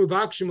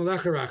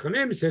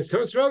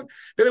Tosfot.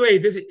 By the way,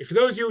 for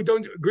those of you who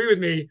don't agree with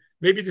me,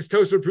 maybe this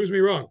Tosfot proves me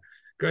wrong,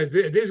 because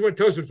this is what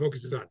Tosfot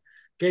focuses on.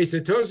 Okay,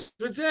 so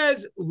Tosfot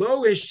says,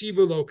 Lo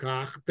Heshiva Lo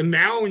Kach, the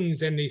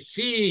mountains and the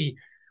sea,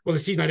 well, the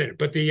sea's not in it,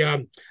 but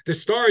the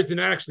stars did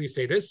not actually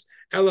say this.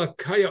 Ela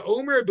Kaya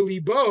Omer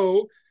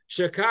Belibo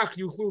Shekach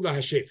Yuchlu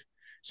Lahashiv.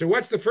 So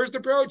what's the first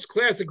approach?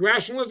 Classic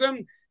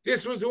rationalism.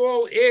 This was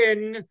all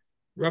in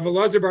Rav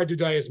Elazar bar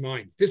Dudaya's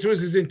mind. This was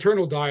his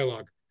internal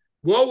dialogue.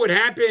 What would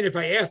happen if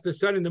I asked the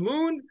sun and the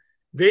moon?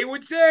 They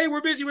would say,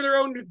 we're busy with our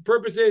own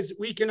purposes.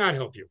 We cannot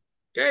help you.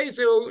 Okay,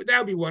 so that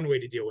would be one way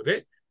to deal with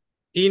it.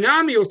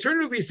 Inami,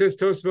 alternatively, says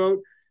Tosfot,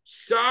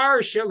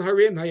 Sar Shel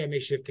Harim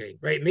Hayameshivke.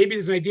 Right? Maybe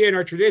there's an idea in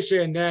our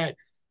tradition that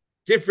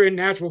different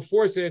natural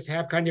forces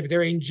have kind of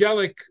their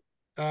angelic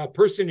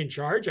person in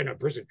charge.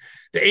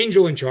 The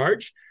angel in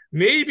charge.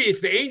 Maybe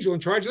it's the angel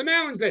in charge of the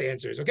mountains that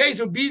answers. Okay,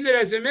 so be that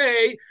as it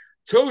may,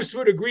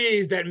 Tosfot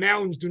agrees that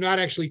mountains do not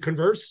actually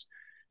converse.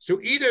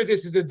 So either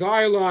this is a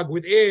dialogue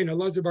within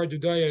Elazar bar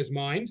Dudaya's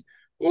mind,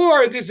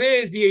 or this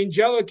is the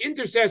angelic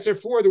intercessor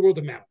for the world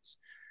of mountains.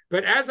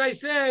 But as I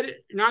said,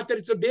 not that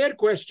it's a bad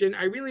question,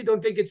 I really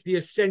don't think it's the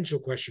essential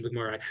question with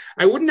Gemara.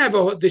 I wouldn't have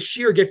the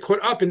sheer get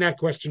caught up in that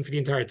question for the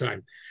entire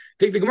time. I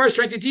think the Gemara is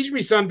trying to teach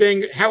me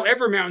something,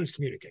 however mountains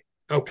communicate.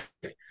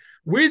 Okay.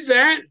 With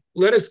that,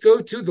 let us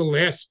go to the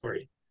last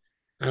story.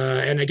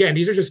 And again,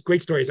 these are just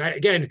great stories. I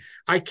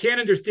can't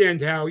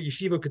understand how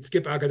yeshiva could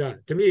skip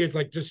Agadah. To me, it's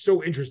like just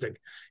so interesting. It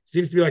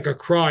seems to be like a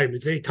crime.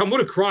 It's a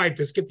Talmudic crime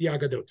to skip the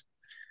Agadot.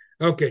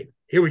 Okay,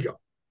 here we go.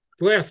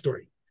 The last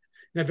story.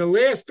 Now, the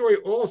last story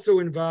also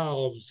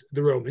involves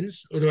the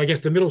Romans, although I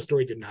guess the middle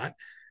story did not.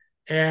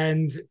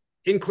 And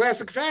in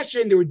classic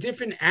fashion, there were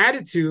different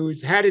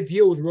attitudes how to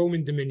deal with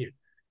Roman dominion.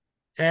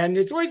 And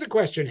it's always a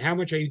question, how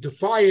much are you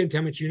defiant?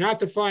 How much you're not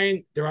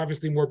defiant? They're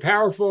obviously more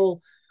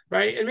powerful,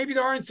 right? And maybe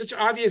there aren't such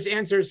obvious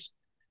answers.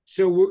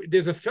 So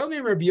there's a fellow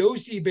named Rabbi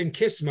Yossi ben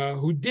Kisma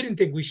who didn't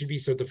think we should be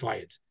so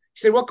defiant. He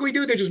said, what can we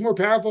do? They're just more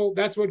powerful.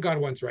 That's what God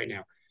wants right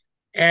now.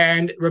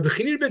 And Rabbi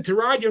Chanina ben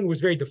Teradion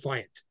was very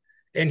defiant.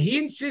 And he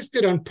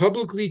insisted on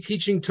publicly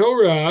teaching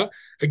Torah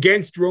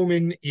against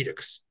Roman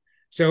edicts.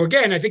 So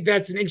again, I think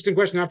that's an interesting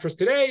question, not for us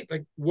today.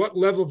 Like, what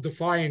level of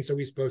defiance are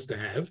we supposed to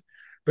have?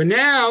 But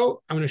now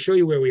I'm going to show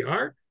you where we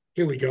are.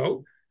 Here we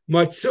go.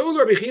 So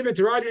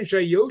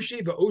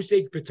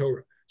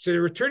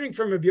they're returning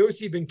from Rabbi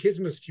Yossi ben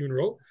Kisma's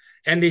funeral,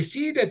 and they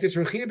see that this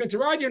Rabbi Chanina ben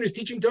Teradion is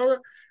teaching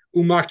Torah.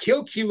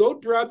 Umakil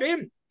kilot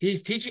brabim.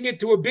 He's teaching it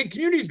to a big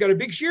community. He's got a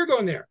big shir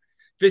going there.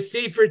 The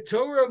Sefer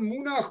Torah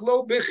munach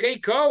lo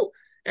becheko,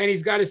 and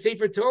he's got a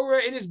Sefer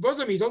Torah in his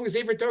bosom. He's holding the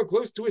Sefer Torah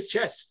close to his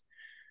chest.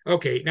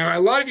 Okay, now a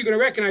lot of you are going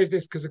to recognize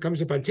this because it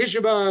comes up on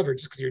Teshuva or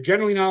just because you're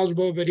generally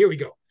knowledgeable, but here we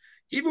go.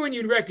 Even when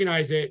you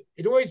recognize it,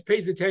 it always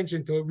pays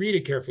attention to read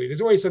it carefully.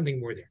 There's always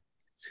something more there.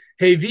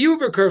 Hey, viu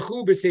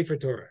v'karchu b'Sefer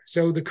Torah.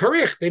 So the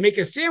karich, they make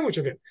a sandwich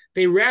of him.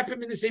 They wrap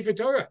him in the Sefer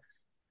Torah.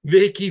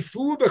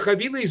 V'kifu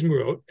b'chavilis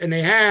murot, and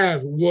they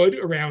have wood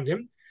around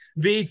him.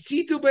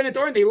 V'tzitu ben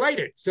Torah, and they light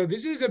it. So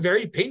this is a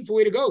very painful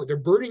way to go. They're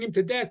burning him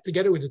to death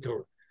together with the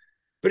Torah.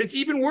 But it's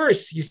even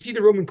worse. You see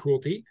the Roman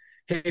cruelty.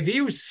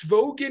 Heviu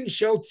svogen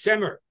shel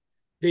tzemer.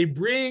 They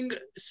bring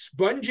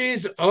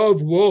sponges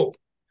of wool.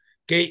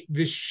 Okay,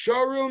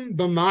 v'sharum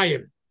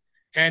b'mayim,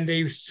 and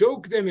they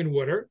soak them in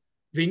water.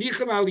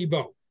 V'nichem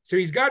alibo. So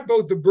he's got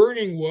both the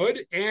burning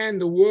wood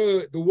and the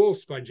wool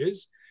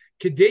sponges.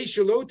 Kedei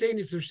shalote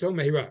nisur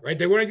mehira. Right,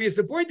 they won't be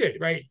disappointed.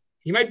 Right,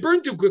 he might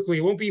burn too quickly.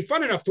 It won't be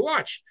fun enough to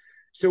watch.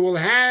 So we'll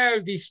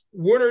have these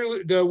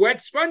the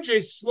wet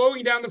sponges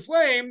slowing down the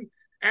flame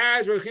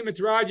as Rabbi Chanina ben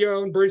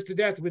Teradion burns to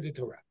death with the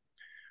Torah.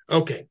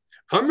 Okay,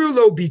 Amru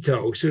lo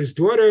bito. So his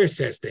daughter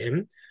says to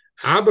him,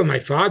 Abba, my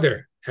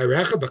father,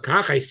 Harecha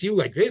bakach, I see you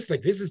like this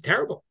is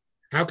terrible.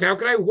 How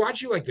can I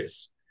watch you like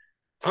this?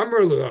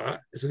 Amru lo.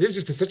 So this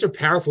is just such a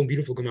powerful and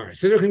beautiful Gemara.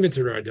 Says Rabbi Chanina ben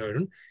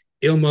Teradion,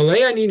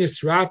 Ilmalei ani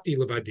nisrafti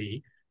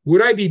levadi,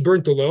 would I be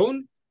burnt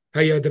alone?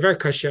 Hayadavar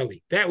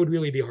kasheli. That would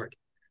really be hard.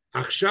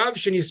 Achshav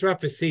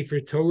shenisraf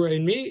v'sefer Torah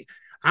in me.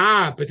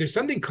 But there's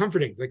something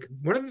comforting. Like,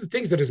 one of the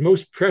things that is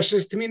most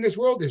precious to me in this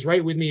world is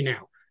right with me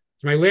now.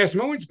 It's my last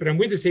moments, but I'm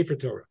with the Sefer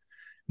Torah.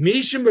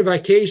 Mishim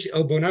b'vakesh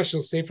el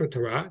bonashel Sefer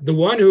Torah, the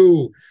one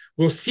who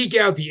will seek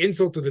out the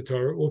insult of the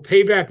Torah, will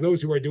pay back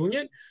those who are doing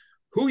it.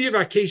 Hu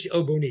yivakesh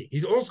el boni.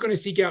 He's also going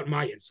to seek out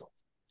my insult.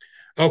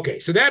 Okay,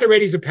 so that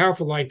already is a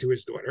powerful line to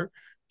his daughter.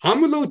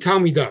 Amulo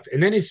talmidav,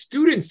 and then his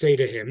students say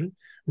to him,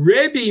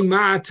 Rebbe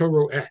ma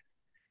toroeh.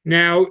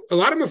 Now, a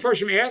lot of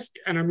Mefarshim ask,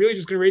 and I'm really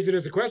just going to raise it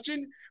as a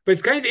question, but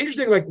it's kind of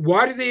interesting, like,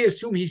 why do they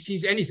assume he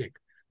sees anything?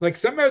 Like,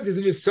 somehow there's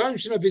an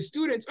assumption of his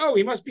students, oh,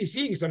 he must be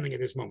seeing something in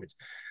this moment.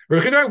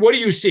 What do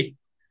you see?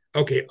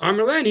 Okay,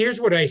 Amarlan,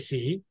 here's what I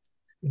see.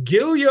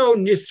 Gilyo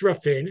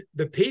nisrafin,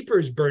 the paper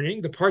is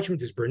burning, the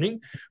parchment is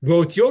burning,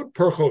 votiot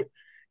perchot,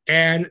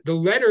 and the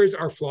letters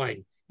are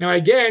flying. Now,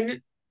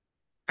 again,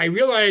 I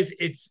realize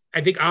it's,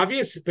 I think,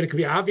 obvious, but it could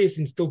be obvious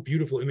and still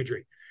beautiful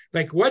imagery.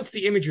 Like, what's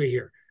the imagery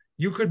here?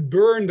 You could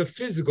burn the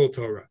physical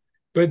Torah,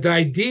 but the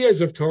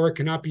ideas of Torah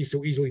cannot be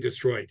so easily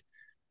destroyed.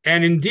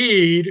 And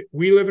indeed,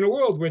 we live in a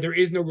world where there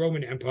is no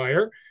Roman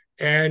Empire,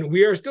 and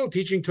we are still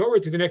teaching Torah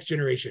to the next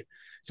generation.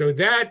 So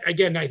that,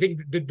 again, I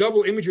think the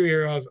double imagery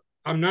here of,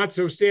 I'm not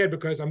so sad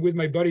because I'm with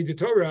my buddy, the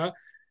Torah,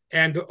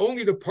 and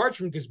only the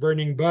parchment is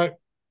burning, but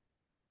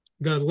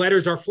the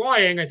letters are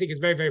flying, I think is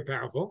very, very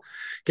powerful.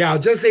 Okay, I'll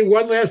just say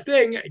one last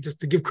thing, just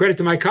to give credit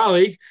to my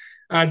colleague.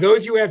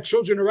 Those who have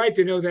children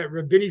Orayta know that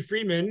Rabbini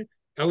Freeman,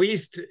 at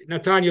least,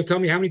 Natan, you'll tell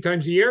me how many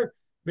times a year?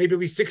 Maybe at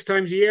least 6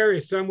 times a year,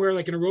 is somewhere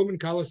like in a Roman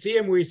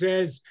Colosseum where he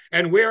says,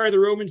 and where are the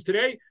Romans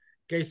today?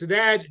 Okay, so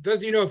that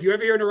does, if you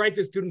ever hear an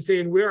Orayta student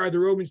saying, where are the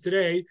Romans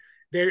today?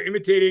 They're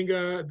imitating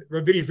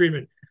Rabbini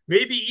Freeman.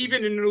 Maybe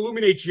even in an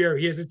Illuminate year,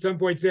 he has at some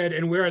point said,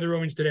 and where are the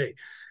Romans today?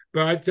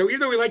 But so even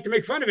though we like to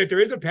make fun of it, there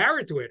is a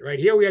power to it, right?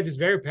 Here we have this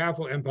very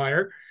powerful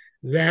empire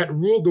that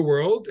ruled the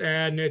world,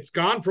 and it's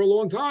gone for a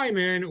long time,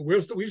 and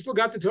we've still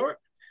got the Torah.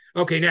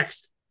 Okay,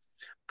 next.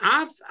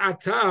 Af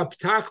ata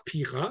ptach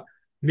picha.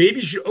 Maybe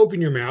you should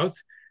open your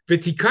mouth,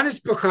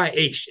 v'tikanis b'cha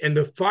eish, and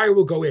the fire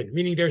will go in.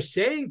 Meaning they're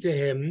saying to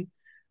him,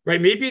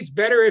 right, maybe it's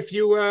better if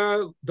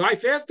you die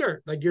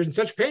faster, like you're in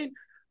such pain.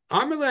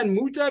 Amrlan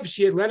mutav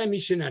she'elena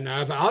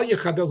mishanana v'al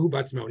yechabel hu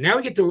batzmo. Now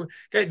we get to,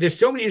 there's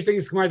so many interesting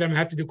things that I'm going to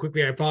have to do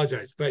quickly. I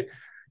apologize. But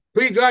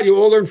please, God, you'll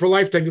all learn for a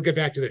lifetime. You'll get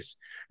back to this.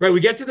 Right, we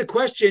get to the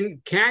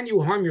question, can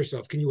you harm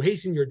yourself? Can you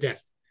hasten your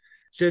death?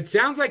 So it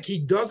sounds like he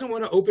doesn't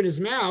want to open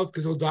his mouth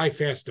because he'll die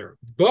faster.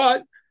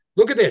 But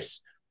look at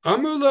this.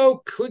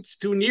 Amrulo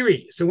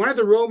klitztuniri. So one of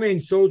the Roman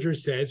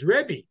soldiers says,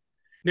 Rebbe.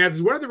 Now,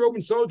 there's one of the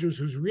Roman soldiers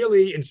who's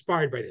really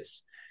inspired by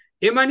this.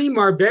 Imani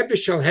marbeb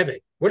b'shal hevet.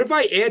 What if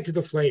I add to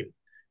the flame?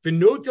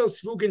 V'notel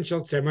svugin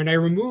shal tzemer, and I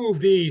remove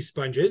the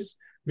sponges,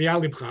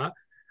 mi'al libcha,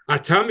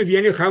 atam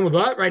v'yenil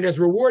chamaba, right, as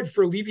reward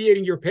for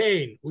alleviating your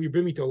pain, will you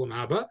bring me to olam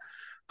haba?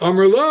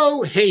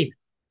 Amrlo hein.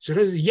 So he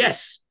says,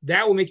 yes,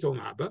 that will make the olam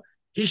haba.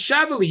 He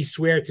shavali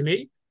swear to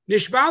me,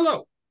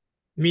 nishbalo.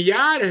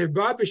 Miyad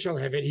heba b'shal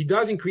hevet. He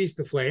does increase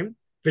the flame.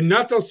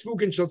 V'notel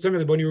svugin shal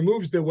tzemer, when he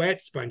removes the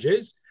wet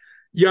sponges,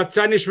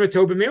 yatsa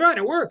nishmato b'meira,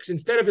 it works.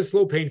 Instead of a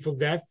slow, painful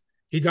death,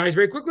 he dies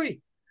very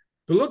quickly.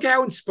 But look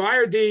how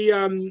inspired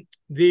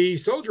the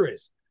soldier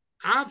is.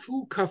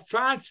 Afu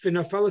kafatz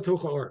v'nafala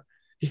tocha or.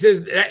 He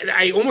says,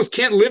 I almost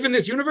can't live in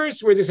this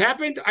universe where this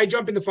happened. I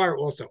jump in the fire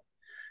also.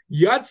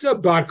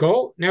 Yatsa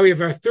barko. Now we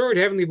have our third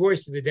heavenly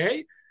voice of the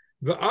day.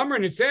 V'amr,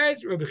 and it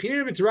says, notice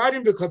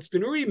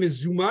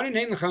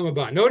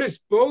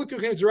both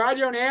Rebbe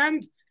Teradion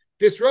and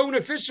this Roman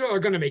official are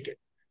going to make it.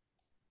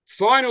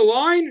 Final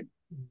line.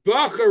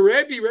 Bacha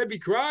Rebbe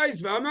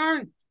cries,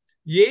 V'amar,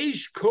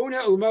 Yesh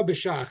kona ulma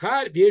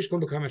b'sha'achad, v'yesh kol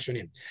b'kama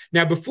shanim.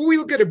 Now, before we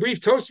look at a brief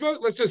Tosfot,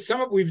 let's just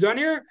sum up what we've done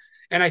here.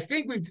 And I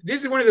think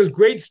this is one of those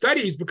great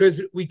studies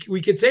because we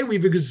could say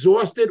we've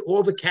exhausted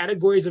all the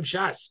categories of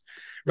Shas,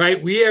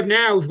 right? We have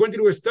now, if we want to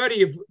do a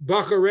study of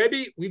Bacha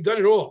Rebbe, we've done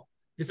it all.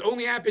 This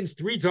only happens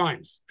 3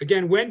 times.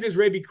 Again, when does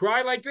Rebbe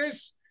cry like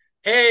this?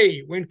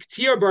 A, when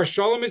Ktir Bar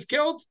Shalom is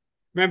killed.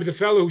 Remember the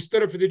fellow who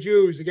stood up for the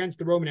Jews against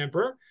the Roman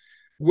emperor.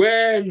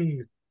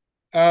 When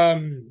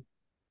Elazar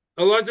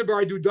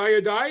Bar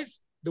Dudaya dies,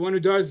 the one who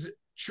does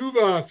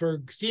tshuva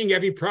for seeing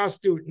every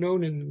prostitute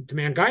known to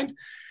mankind,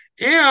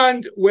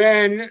 and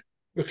when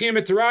Rechina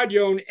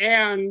Metaradion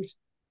and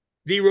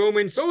the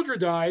Roman soldier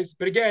dies,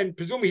 but again,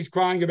 presumably he's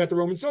crying about the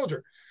Roman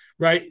soldier,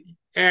 right?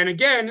 And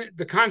again,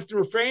 the constant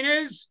refrain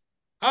is,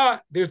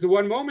 there's the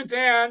one moment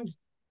and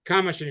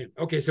Kama Shanim.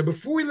 Okay, so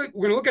before we're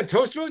going to look at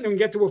Tosfot and then we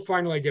get to a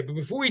final idea. But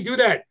before we do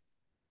that,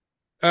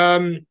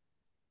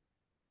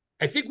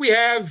 I think we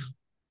have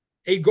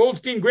a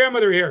Goldstein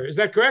grandmother here. Is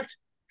that correct?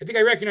 I think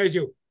I recognize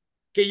you.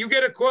 Okay, you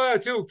get a call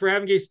too for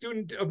having a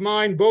student of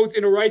mine both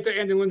in Orayta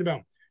and in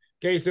Lindenbaum.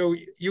 Okay, so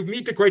you've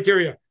meet the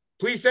criteria.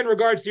 Please send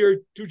regards to your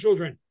 2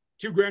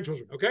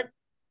 grandchildren, okay?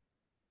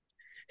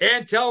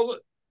 And tell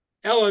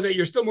Ella that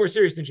you're still more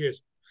serious than she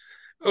is.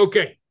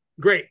 Okay,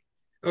 great.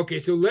 Okay,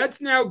 so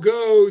let's now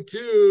go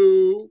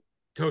to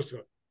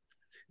Tosfot.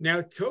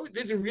 Now,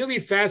 this is a really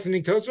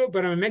fascinating Tosfot, but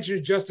I'm going to mention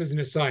it just as an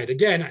aside.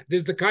 Again, this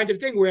is the kind of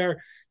thing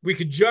where we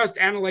could just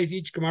analyze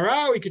each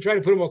Gemara. We could try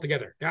to put them all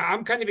together. Now,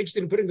 I'm kind of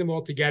interested in putting them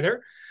all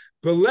together,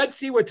 but let's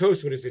see what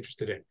Tosfot is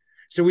interested in.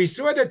 So we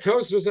saw that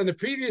Tosfot on the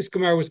previous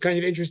Gemara was kind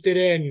of interested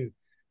in,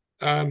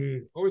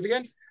 what was it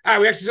again?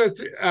 We actually saw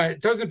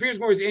Tosfot in the previous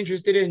Gemara was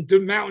interested in,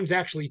 do mountains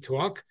actually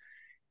talk?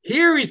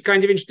 Here he's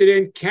kind of interested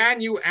in, can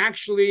you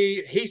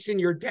actually hasten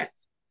your death?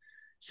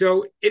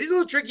 So it is a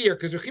little trickier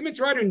because Rechina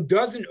Metaradion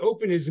doesn't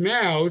open his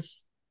mouth,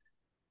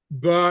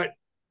 but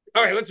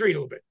all right, let's read a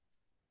little bit.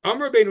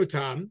 Amar Beinu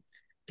Tam,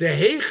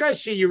 Tehecha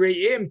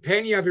sheyireim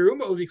pen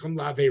yavirum ovichom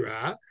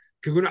la'avera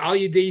kaguna al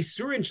yidei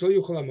surin shlo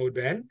yuchol amod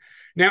ben.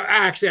 Now,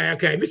 actually,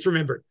 okay, I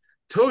misremembered.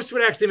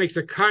 Tosfot actually makes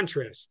a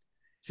contrast.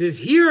 It says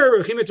here,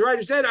 Rechina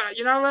Metaradion said,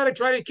 you're not allowed to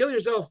try to kill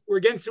yourself. We're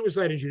against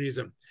suicide in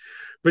Judaism.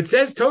 But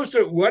says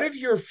Tosfot, what if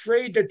you're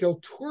afraid that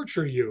they'll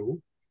torture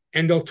you?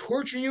 And they'll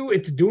torture you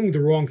into doing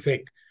the wrong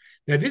thing.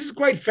 Now, this is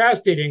quite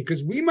fascinating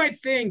because we might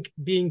think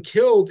being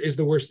killed is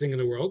the worst thing in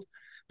the world,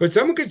 but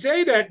someone could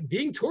say that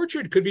being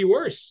tortured could be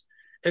worse,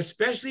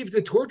 especially if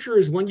the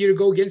torturers want you to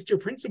go against your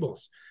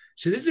principles.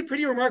 So this is a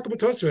pretty remarkable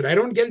Tosfot. I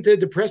don't get into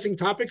depressing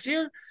topics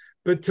here,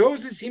 but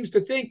Tosfot seems to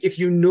think if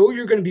you know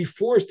you're going to be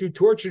forced through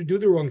torture to do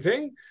the wrong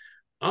thing,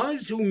 then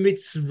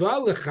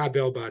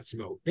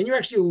you're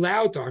actually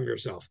allowed to harm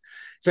yourself.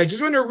 So I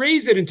just want to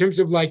raise it in terms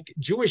of like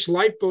Jewish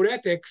lifeboat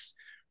ethics.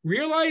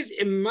 Realize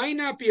it might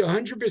not be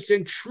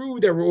 100%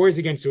 true that we're always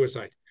against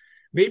suicide.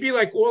 Maybe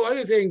like all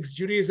other things,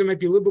 Judaism might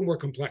be a little bit more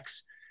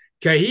complex.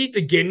 Kahit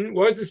the Gittin,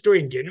 what was the story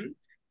in Gittin?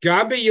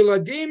 Gabe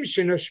Yiladim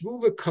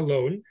Shenashvu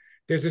Kalon.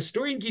 There's a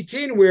story in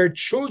Gittin where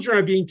children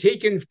are being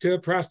taken to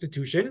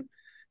prostitution.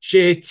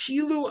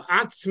 Shehetilu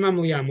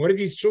Atzmam Liam. What do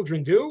these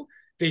children do?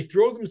 They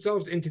throw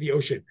themselves into the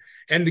ocean.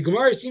 And the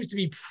Gemara seems to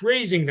be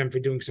praising them for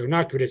doing so,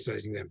 not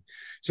criticizing them.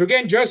 So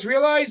again, just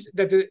realize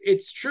that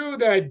it's true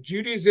that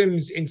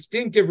Judaism's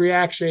instinctive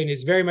reaction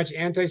is very much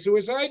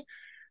anti-suicide,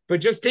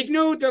 but just take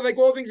note that like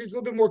all things, it's a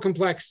little bit more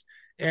complex.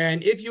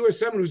 And if you are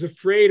someone who's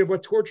afraid of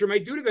what torture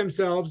might do to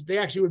themselves, they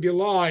actually would be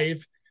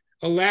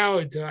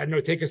allowed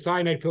to, take a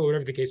cyanide pill,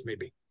 whatever the case may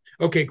be.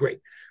 Okay, great.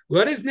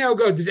 Let us now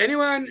go. Does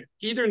anyone,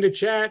 either in the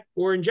chat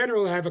or in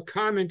general, have a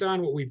comment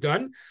on what we've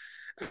done?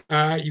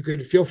 You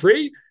could feel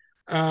free.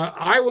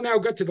 I will now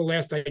get to the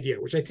last idea,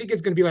 which I think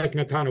is going to be like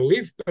Natan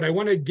Olif, but I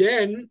want to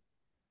again,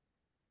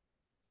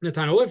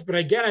 Natan Olif, but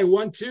again, I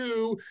want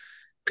to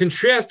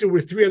contrast it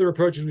with three other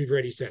approaches we've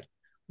already said.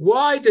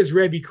 Why does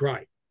Rebbe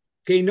cry?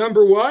 Okay,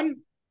 number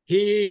one,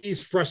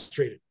 he's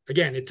frustrated.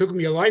 Again, it took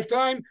me a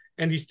lifetime,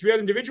 and these three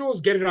other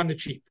individuals get it on the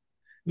cheap.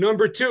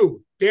 Number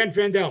two, Dan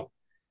Fandel,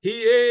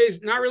 he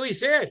is not really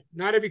sad.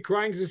 Not every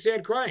crying is a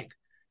sad crying.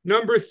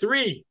 Number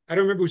three, I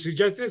don't remember who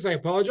suggested this. I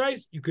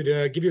apologize. You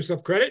could give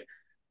yourself credit.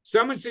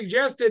 Someone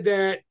suggested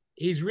that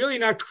he's really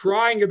not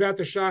crying about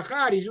the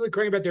shachad. He's really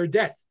crying about their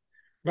death,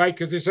 right?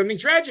 Because there's something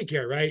tragic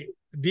here, right?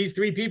 These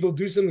three people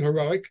do something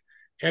heroic,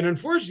 and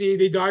unfortunately,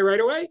 they die right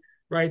away,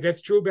 right? That's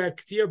true about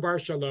K'tir Bar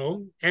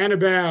Shalom and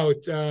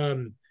about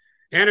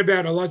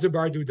Elazar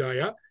Bar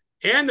Dudaya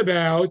and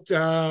about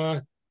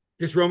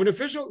this Roman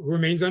official who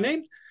remains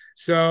unnamed.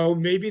 So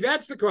maybe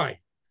that's the cry.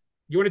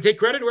 You want to take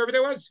credit, whoever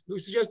that was? Who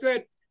suggested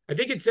that? I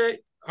think it said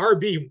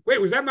RB.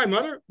 Wait, was that my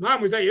mother?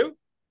 Mom, was that you?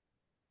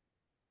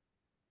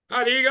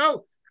 Oh, there you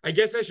go. I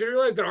guess I should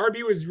realize that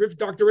RB was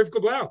Dr.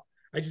 Rivka Blau.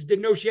 I just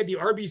didn't know she had the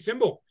RB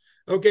symbol.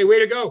 Okay, way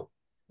to go.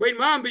 Wait,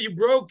 Mom, but you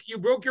broke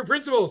your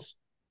principles.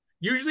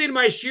 Usually in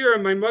my shir,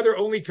 my mother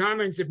only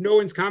comments if no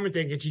one's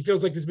commenting, and she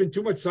feels like there's been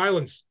too much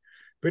silence.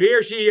 But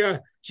here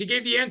she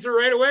gave the answer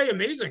right away.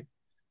 Amazing.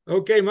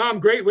 Okay, Mom,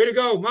 great. Way to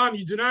go. Mom,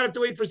 you do not have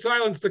to wait for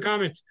silence to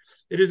comment.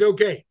 It is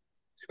okay.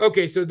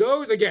 Okay, so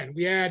those, again,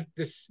 we had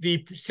the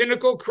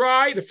cynical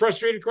cry, the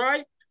frustrated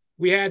cry.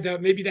 We had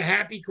maybe the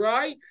happy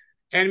cry,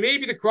 and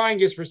maybe the crying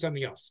is for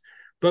something else.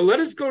 But let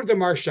us go to the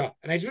Marsha.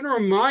 And I just want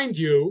to remind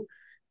you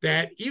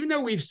that even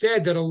though we've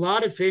said that a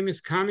lot of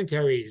famous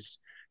commentaries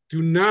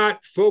do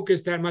not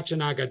focus that much on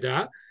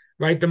Agada,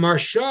 right? The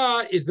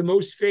Marsha is the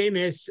most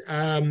famous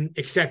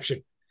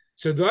exception.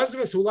 So those of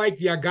us who like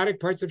the aggadic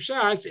parts of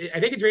Shas, I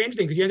think it's very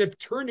interesting because you end up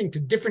turning to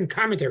different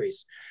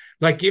commentaries.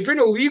 Like if you're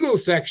in a legal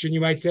section,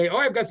 you might say, oh,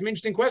 I've got some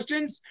interesting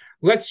questions.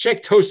 Let's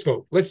check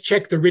Tosfot. Let's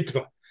check the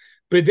Ritva.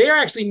 But they're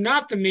actually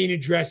not the main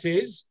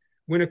addresses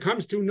when it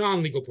comes to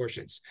non-legal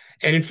portions.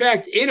 And in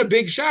fact, in a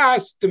big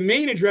Shas, the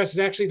main address is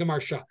actually the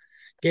Marsha.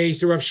 Okay,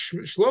 so Rav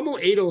Shlomo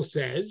Edel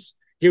says,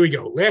 here we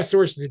go, last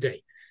source of the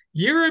day.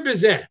 Yira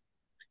bezeh,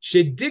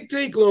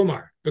 shedikte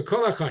klomar,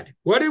 b'kol achad.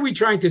 What are we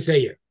trying to say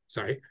here?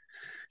 Sorry.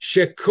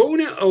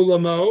 Shekone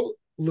olamo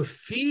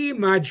lefi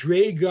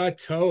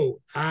madregato.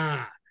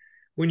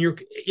 When you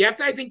have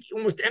to, I think,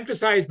 almost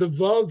emphasize the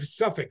vav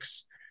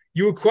suffix.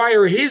 You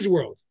acquire his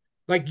world.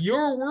 Like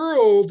your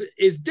world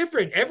is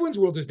different. Everyone's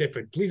world is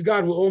different. Please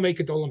God, we'll all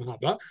make it to Olam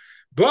Haba.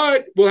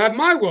 But we'll have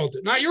my world,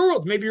 not your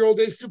world. Maybe your world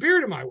is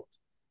superior to my world.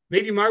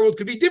 Maybe my world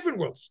could be different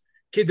worlds.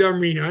 Kidam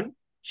rinan,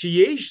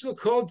 sheyesh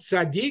l'kol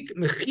tzaddik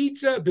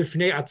mechitza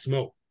b'fnei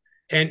atzmo.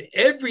 And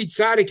every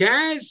tzaddik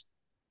has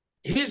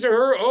his or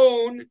her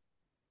own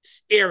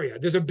area.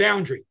 There's a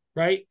boundary,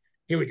 right?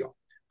 Here we go.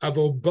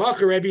 Avo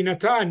Bacher Rebbe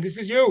Natan, this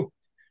is you.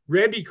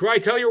 Rebbe, cry,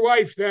 tell your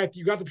wife that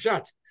you got the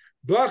pshat.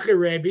 Bacher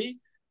Rebbe,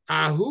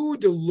 ahu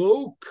de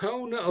lo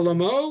kona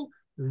alamo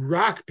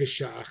rak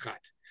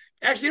b'sha'achat.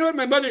 Actually, you know what?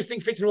 My mother's thing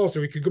fits in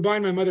also. We could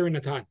combine my mother and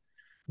Natan.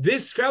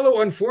 This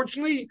fellow,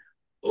 unfortunately,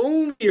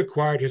 only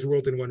acquired his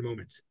world in one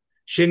moment.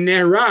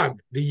 Shenerag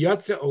the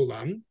yatza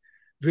olam,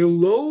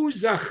 v'lo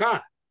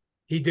zacha.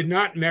 He did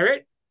not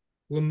merit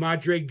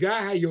l'madrega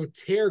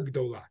hayoter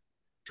gdola,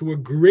 to a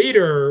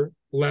greater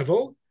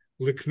level,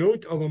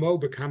 l'knot olamo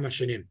b'kama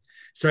shanim.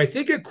 So I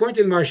think according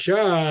to the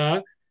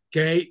Marsha,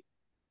 okay,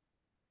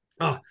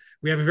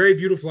 we have a very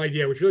beautiful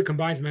idea, which really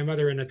combines my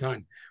mother and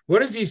Natan.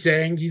 What is he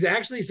saying? He's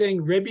actually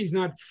saying Rebbe's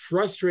not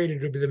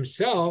frustrated with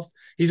himself.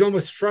 He's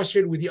almost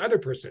frustrated with the other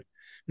person.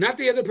 Not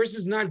the other person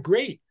is not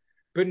great,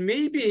 but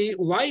maybe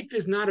life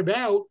is not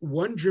about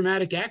one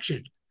dramatic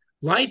action.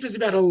 Life is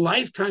about a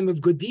lifetime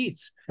of good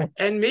deeds.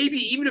 And maybe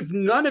even if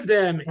none of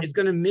them is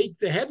going to make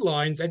the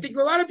headlines, I think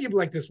a lot of people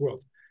like this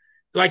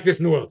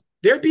in the world.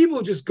 There are people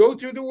who just go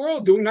through the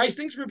world doing nice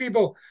things for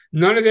people.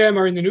 None of them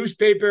are in the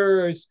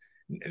newspapers.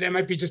 That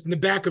might be just in the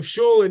back of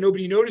shul and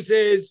nobody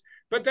notices,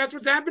 but that's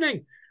what's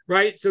happening,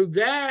 right? So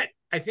that,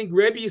 I think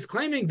Rebbe is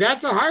claiming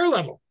that's a higher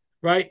level,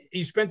 right?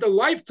 He spent a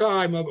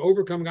lifetime of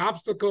overcoming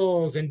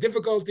obstacles and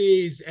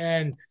difficulties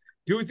and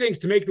do things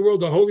to make the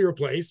world a holier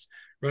place,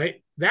 right?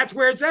 That's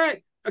where it's at.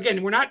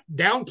 Again, we're not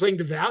downplaying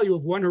the value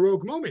of one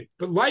heroic moment,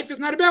 but life is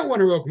not about one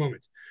heroic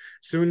moment.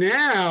 So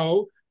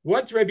now,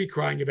 what's Rebbe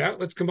crying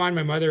about? Let's combine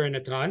my mother and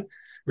Natan.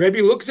 Rebbe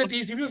looks at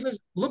these people and says,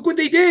 look what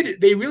they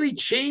did. They really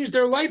changed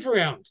their life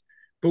around.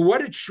 But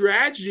what a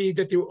tragedy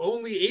that they were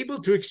only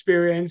able to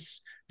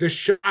experience the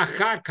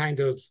sha'achat kind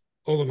of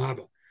olam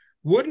haba.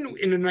 Wouldn't,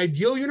 in an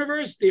ideal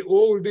universe, they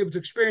all would be able to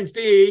experience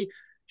the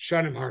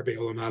shanim harbe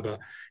olam haba.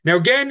 Now,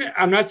 again,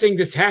 I'm not saying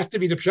this has to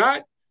be the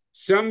pshat.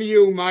 Some of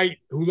you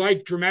who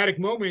like dramatic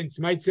moments,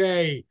 might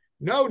say,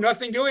 no,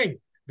 nothing doing.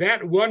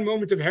 That one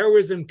moment of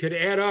heroism could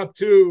add up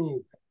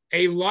to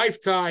a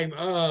lifetime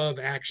of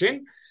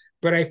action.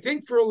 But I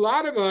think for a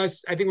lot of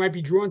us, I think might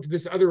be drawn to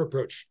this other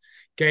approach.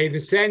 Okay, the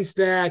sense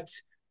that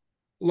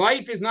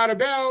life is not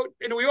about,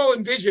 we all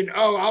envision,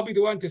 I'll be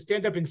the one to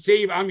stand up and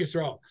save Am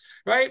Yisrael,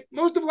 right?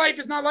 Most of life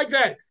is not like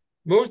that.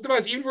 Most of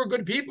us, even if we're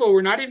good people,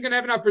 we're not even going to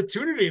have an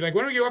opportunity. Like,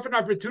 when are you offered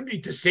an opportunity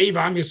to save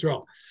Am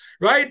Yisrael,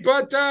 right?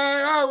 But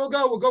we'll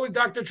go with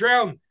Dr.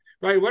 Traum,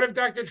 right? What if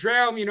Dr.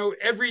 Traum,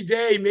 every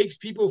day makes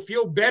people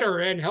feel better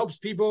and helps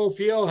people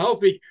feel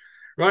healthy,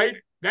 right?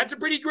 That's a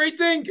pretty great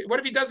thing. What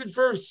if he does it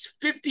for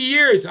 50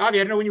 years? Avi,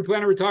 I don't know when you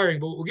plan on retiring,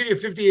 but we'll give you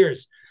 50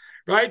 years,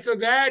 right? So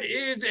that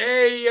is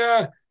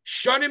a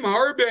shanim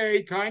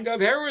harbe kind of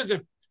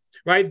heroism,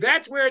 right?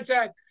 That's where it's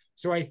at.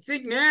 So I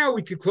think now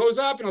we could close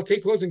up, and I'll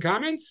take closing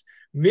comments.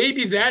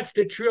 Maybe that's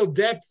the true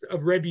depth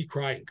of Rebbe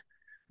crying.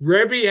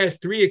 Rebbe has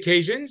 3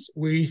 occasions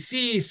where we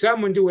see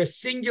someone do a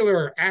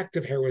singular act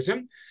of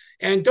heroism.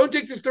 And don't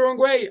take this the wrong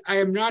way. I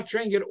am not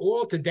trying at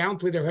all to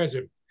downplay their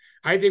heroism.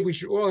 I think we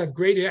should all have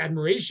great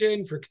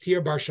admiration for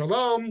Ketir Bar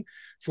Shalom,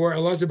 for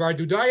Elazar Bar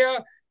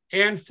Dudaya,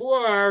 and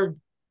for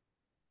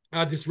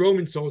this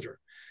Roman soldier.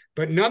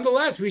 But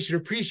nonetheless, we should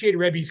appreciate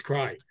Rebbe's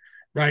cry,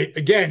 right?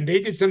 Again, they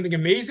did something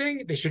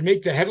amazing. They should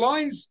make the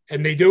headlines,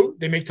 and they do.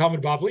 They make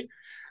Talmud Bavli.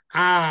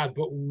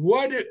 But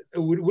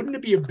wouldn't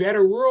it be a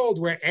better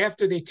world where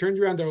after they turned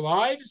around their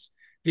lives,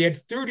 they had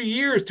 30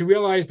 years to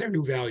realize their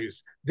new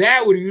values?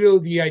 That would be really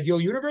the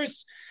ideal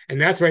universe, and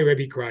that's why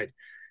Rebbe cried.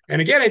 And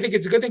again, I think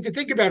it's a good thing to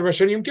think about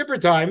Rosh Hashanah Yom Kippur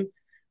time,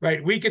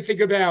 right? We could think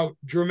about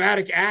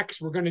dramatic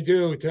acts we're going to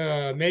do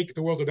to make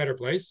the world a better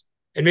place.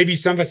 And maybe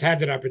some of us have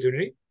that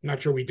opportunity. I'm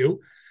not sure we do.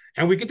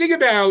 And we could think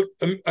about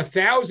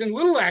 1,000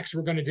 little acts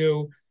we're going to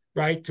do,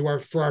 right,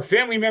 for our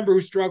family member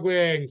who's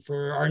struggling,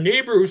 for our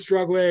neighbor who's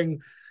struggling,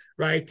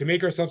 right, to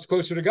make ourselves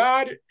closer to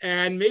God.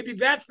 And maybe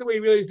that's the way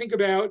we really think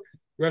about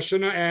Rosh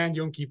Hashanah and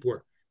Yom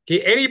Kippur.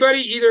 Okay, anybody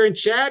either in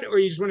chat or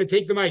you just want to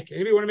take the mic?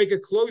 Anybody want to make a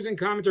closing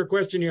comment or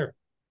question here?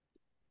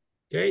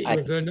 Okay,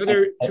 with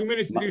another 2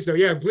 minutes to do so.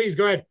 Yeah, please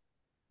go ahead.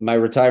 My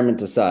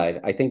retirement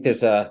aside, I think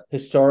there's a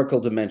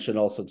historical dimension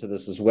also to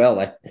this as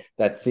well.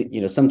 That's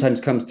sometimes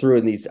comes through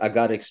in these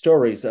aggadic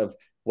stories of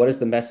what is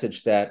the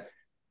message that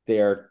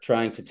they're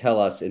trying to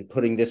tell us in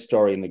putting this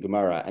story in the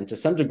Gemara. And to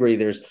some degree,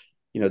 there's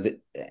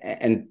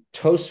and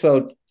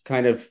Tosfot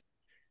kind of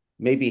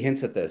maybe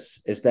hints at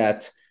this, is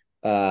that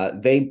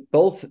they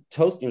both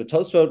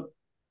Tosfot,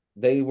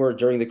 they were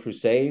during the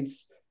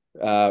Crusades.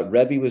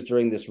 Rebbe was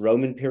during this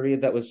Roman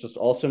period that was just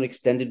also an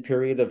extended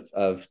period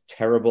of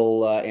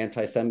terrible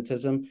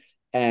anti-Semitism.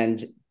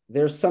 And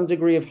there's some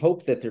degree of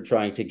hope that they're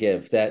trying to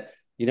give, that,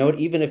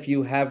 even if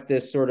you have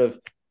this sort of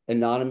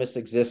anonymous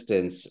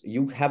existence,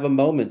 you have a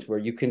moment where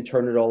you can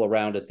turn it all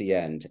around at the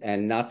end,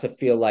 and not to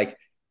feel like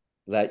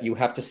that you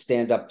have to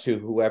stand up to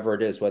whoever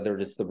it is, whether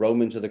it's the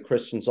Romans or the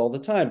Christians all the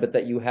time, but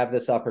that you have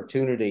this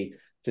opportunity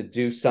to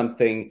do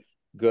something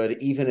good,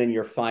 even in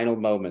your final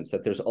moments,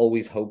 that there's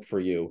always hope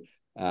for you.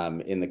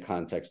 In the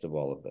context of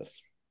all of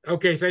this.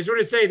 Okay, so I just want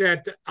to say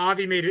that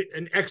Avi made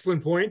an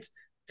excellent point,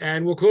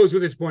 and we'll close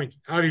with this point.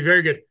 Avi,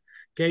 very good.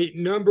 Okay,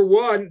 number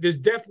one, there's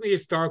definitely a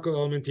historical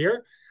element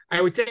here. I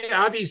would say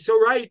Avi's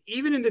so right.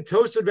 Even in the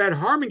toast about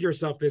harming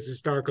yourself, there's a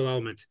historical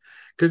element.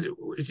 Because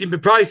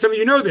probably some of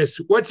you know this.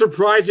 What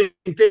surprising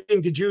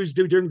thing did Jews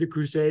do during the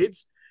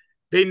Crusades?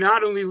 They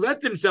not only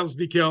let themselves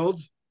be killed,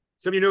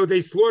 some of you know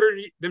they slaughtered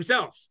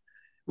themselves,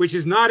 which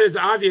is not as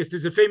obvious.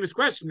 There's a famous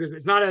question because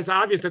it's not as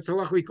obvious that's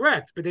halakhically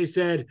correct. But they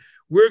said,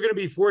 we're going to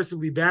be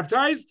forcibly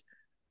baptized.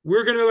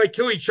 We're going to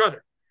kill each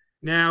other.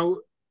 Now,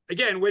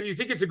 again, whether you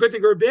think it's a good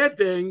thing or a bad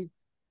thing,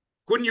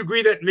 couldn't you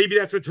agree that maybe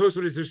that's what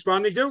Tosfot is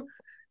responding to?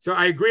 So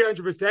I agree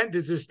 100%.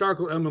 There's a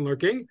historical element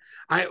lurking.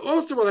 I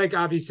also, like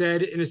Avi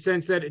said, in a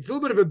sense that it's a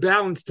little bit of a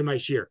balance to my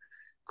shir.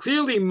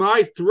 Clearly,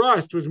 my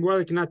thrust was more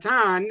like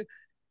Natan,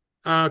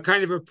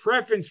 kind of a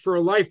preference for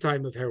a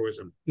lifetime of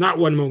heroism, not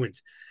one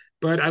moment.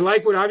 But I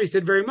like what Avi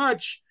said very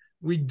much.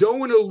 We don't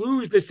want to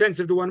lose the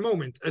sense of the one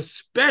moment,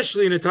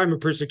 especially in a time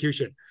of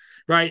persecution,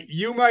 right?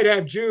 You might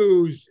have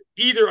Jews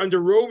either under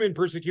Roman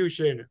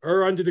persecution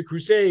or under the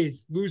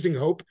Crusades losing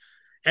hope.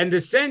 And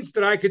the sense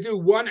that I could do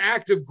one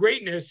act of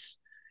greatness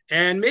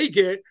and make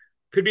it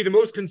could be the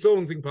most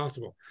consoling thing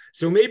possible.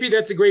 So maybe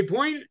that's a great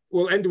point.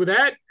 We'll end with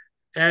that.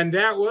 And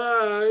that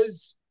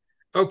was...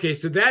 Okay,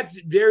 so that's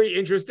very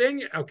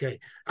interesting. Okay,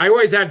 I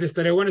always have this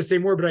that I want to say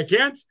more, but I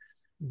can't.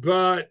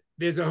 But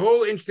there's a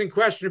whole interesting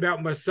question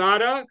about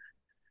Masada,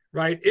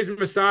 right? Is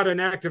Masada an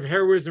act of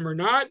heroism or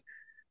not?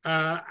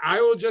 I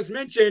will just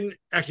mention,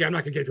 actually, I'm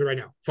not going to get to it right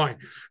now. Fine.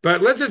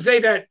 But let's just say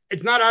that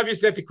it's not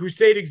obvious that the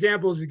Crusade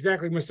example is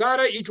exactly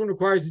Masada. Each one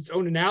requires its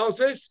own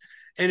analysis.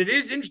 And it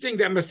is interesting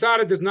that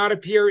Masada does not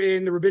appear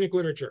in the rabbinic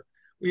literature.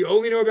 We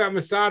only know about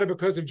Masada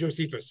because of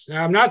Josephus.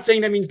 Now, I'm not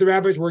saying that means the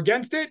rabbis were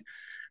against it,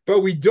 but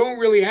we don't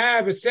really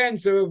have a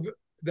sense of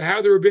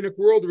how the rabbinic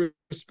world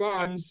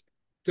responds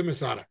to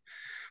Masada.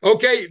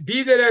 Okay,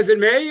 be that as it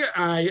may,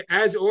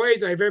 as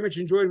always, I very much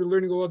enjoyed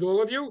learning with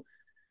all of you.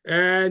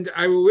 And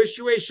I will wish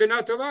you a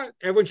Shana Tova.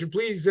 Everyone should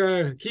please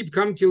keep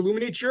coming to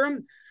Illuminate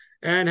Shurim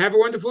and have a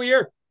wonderful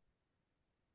year.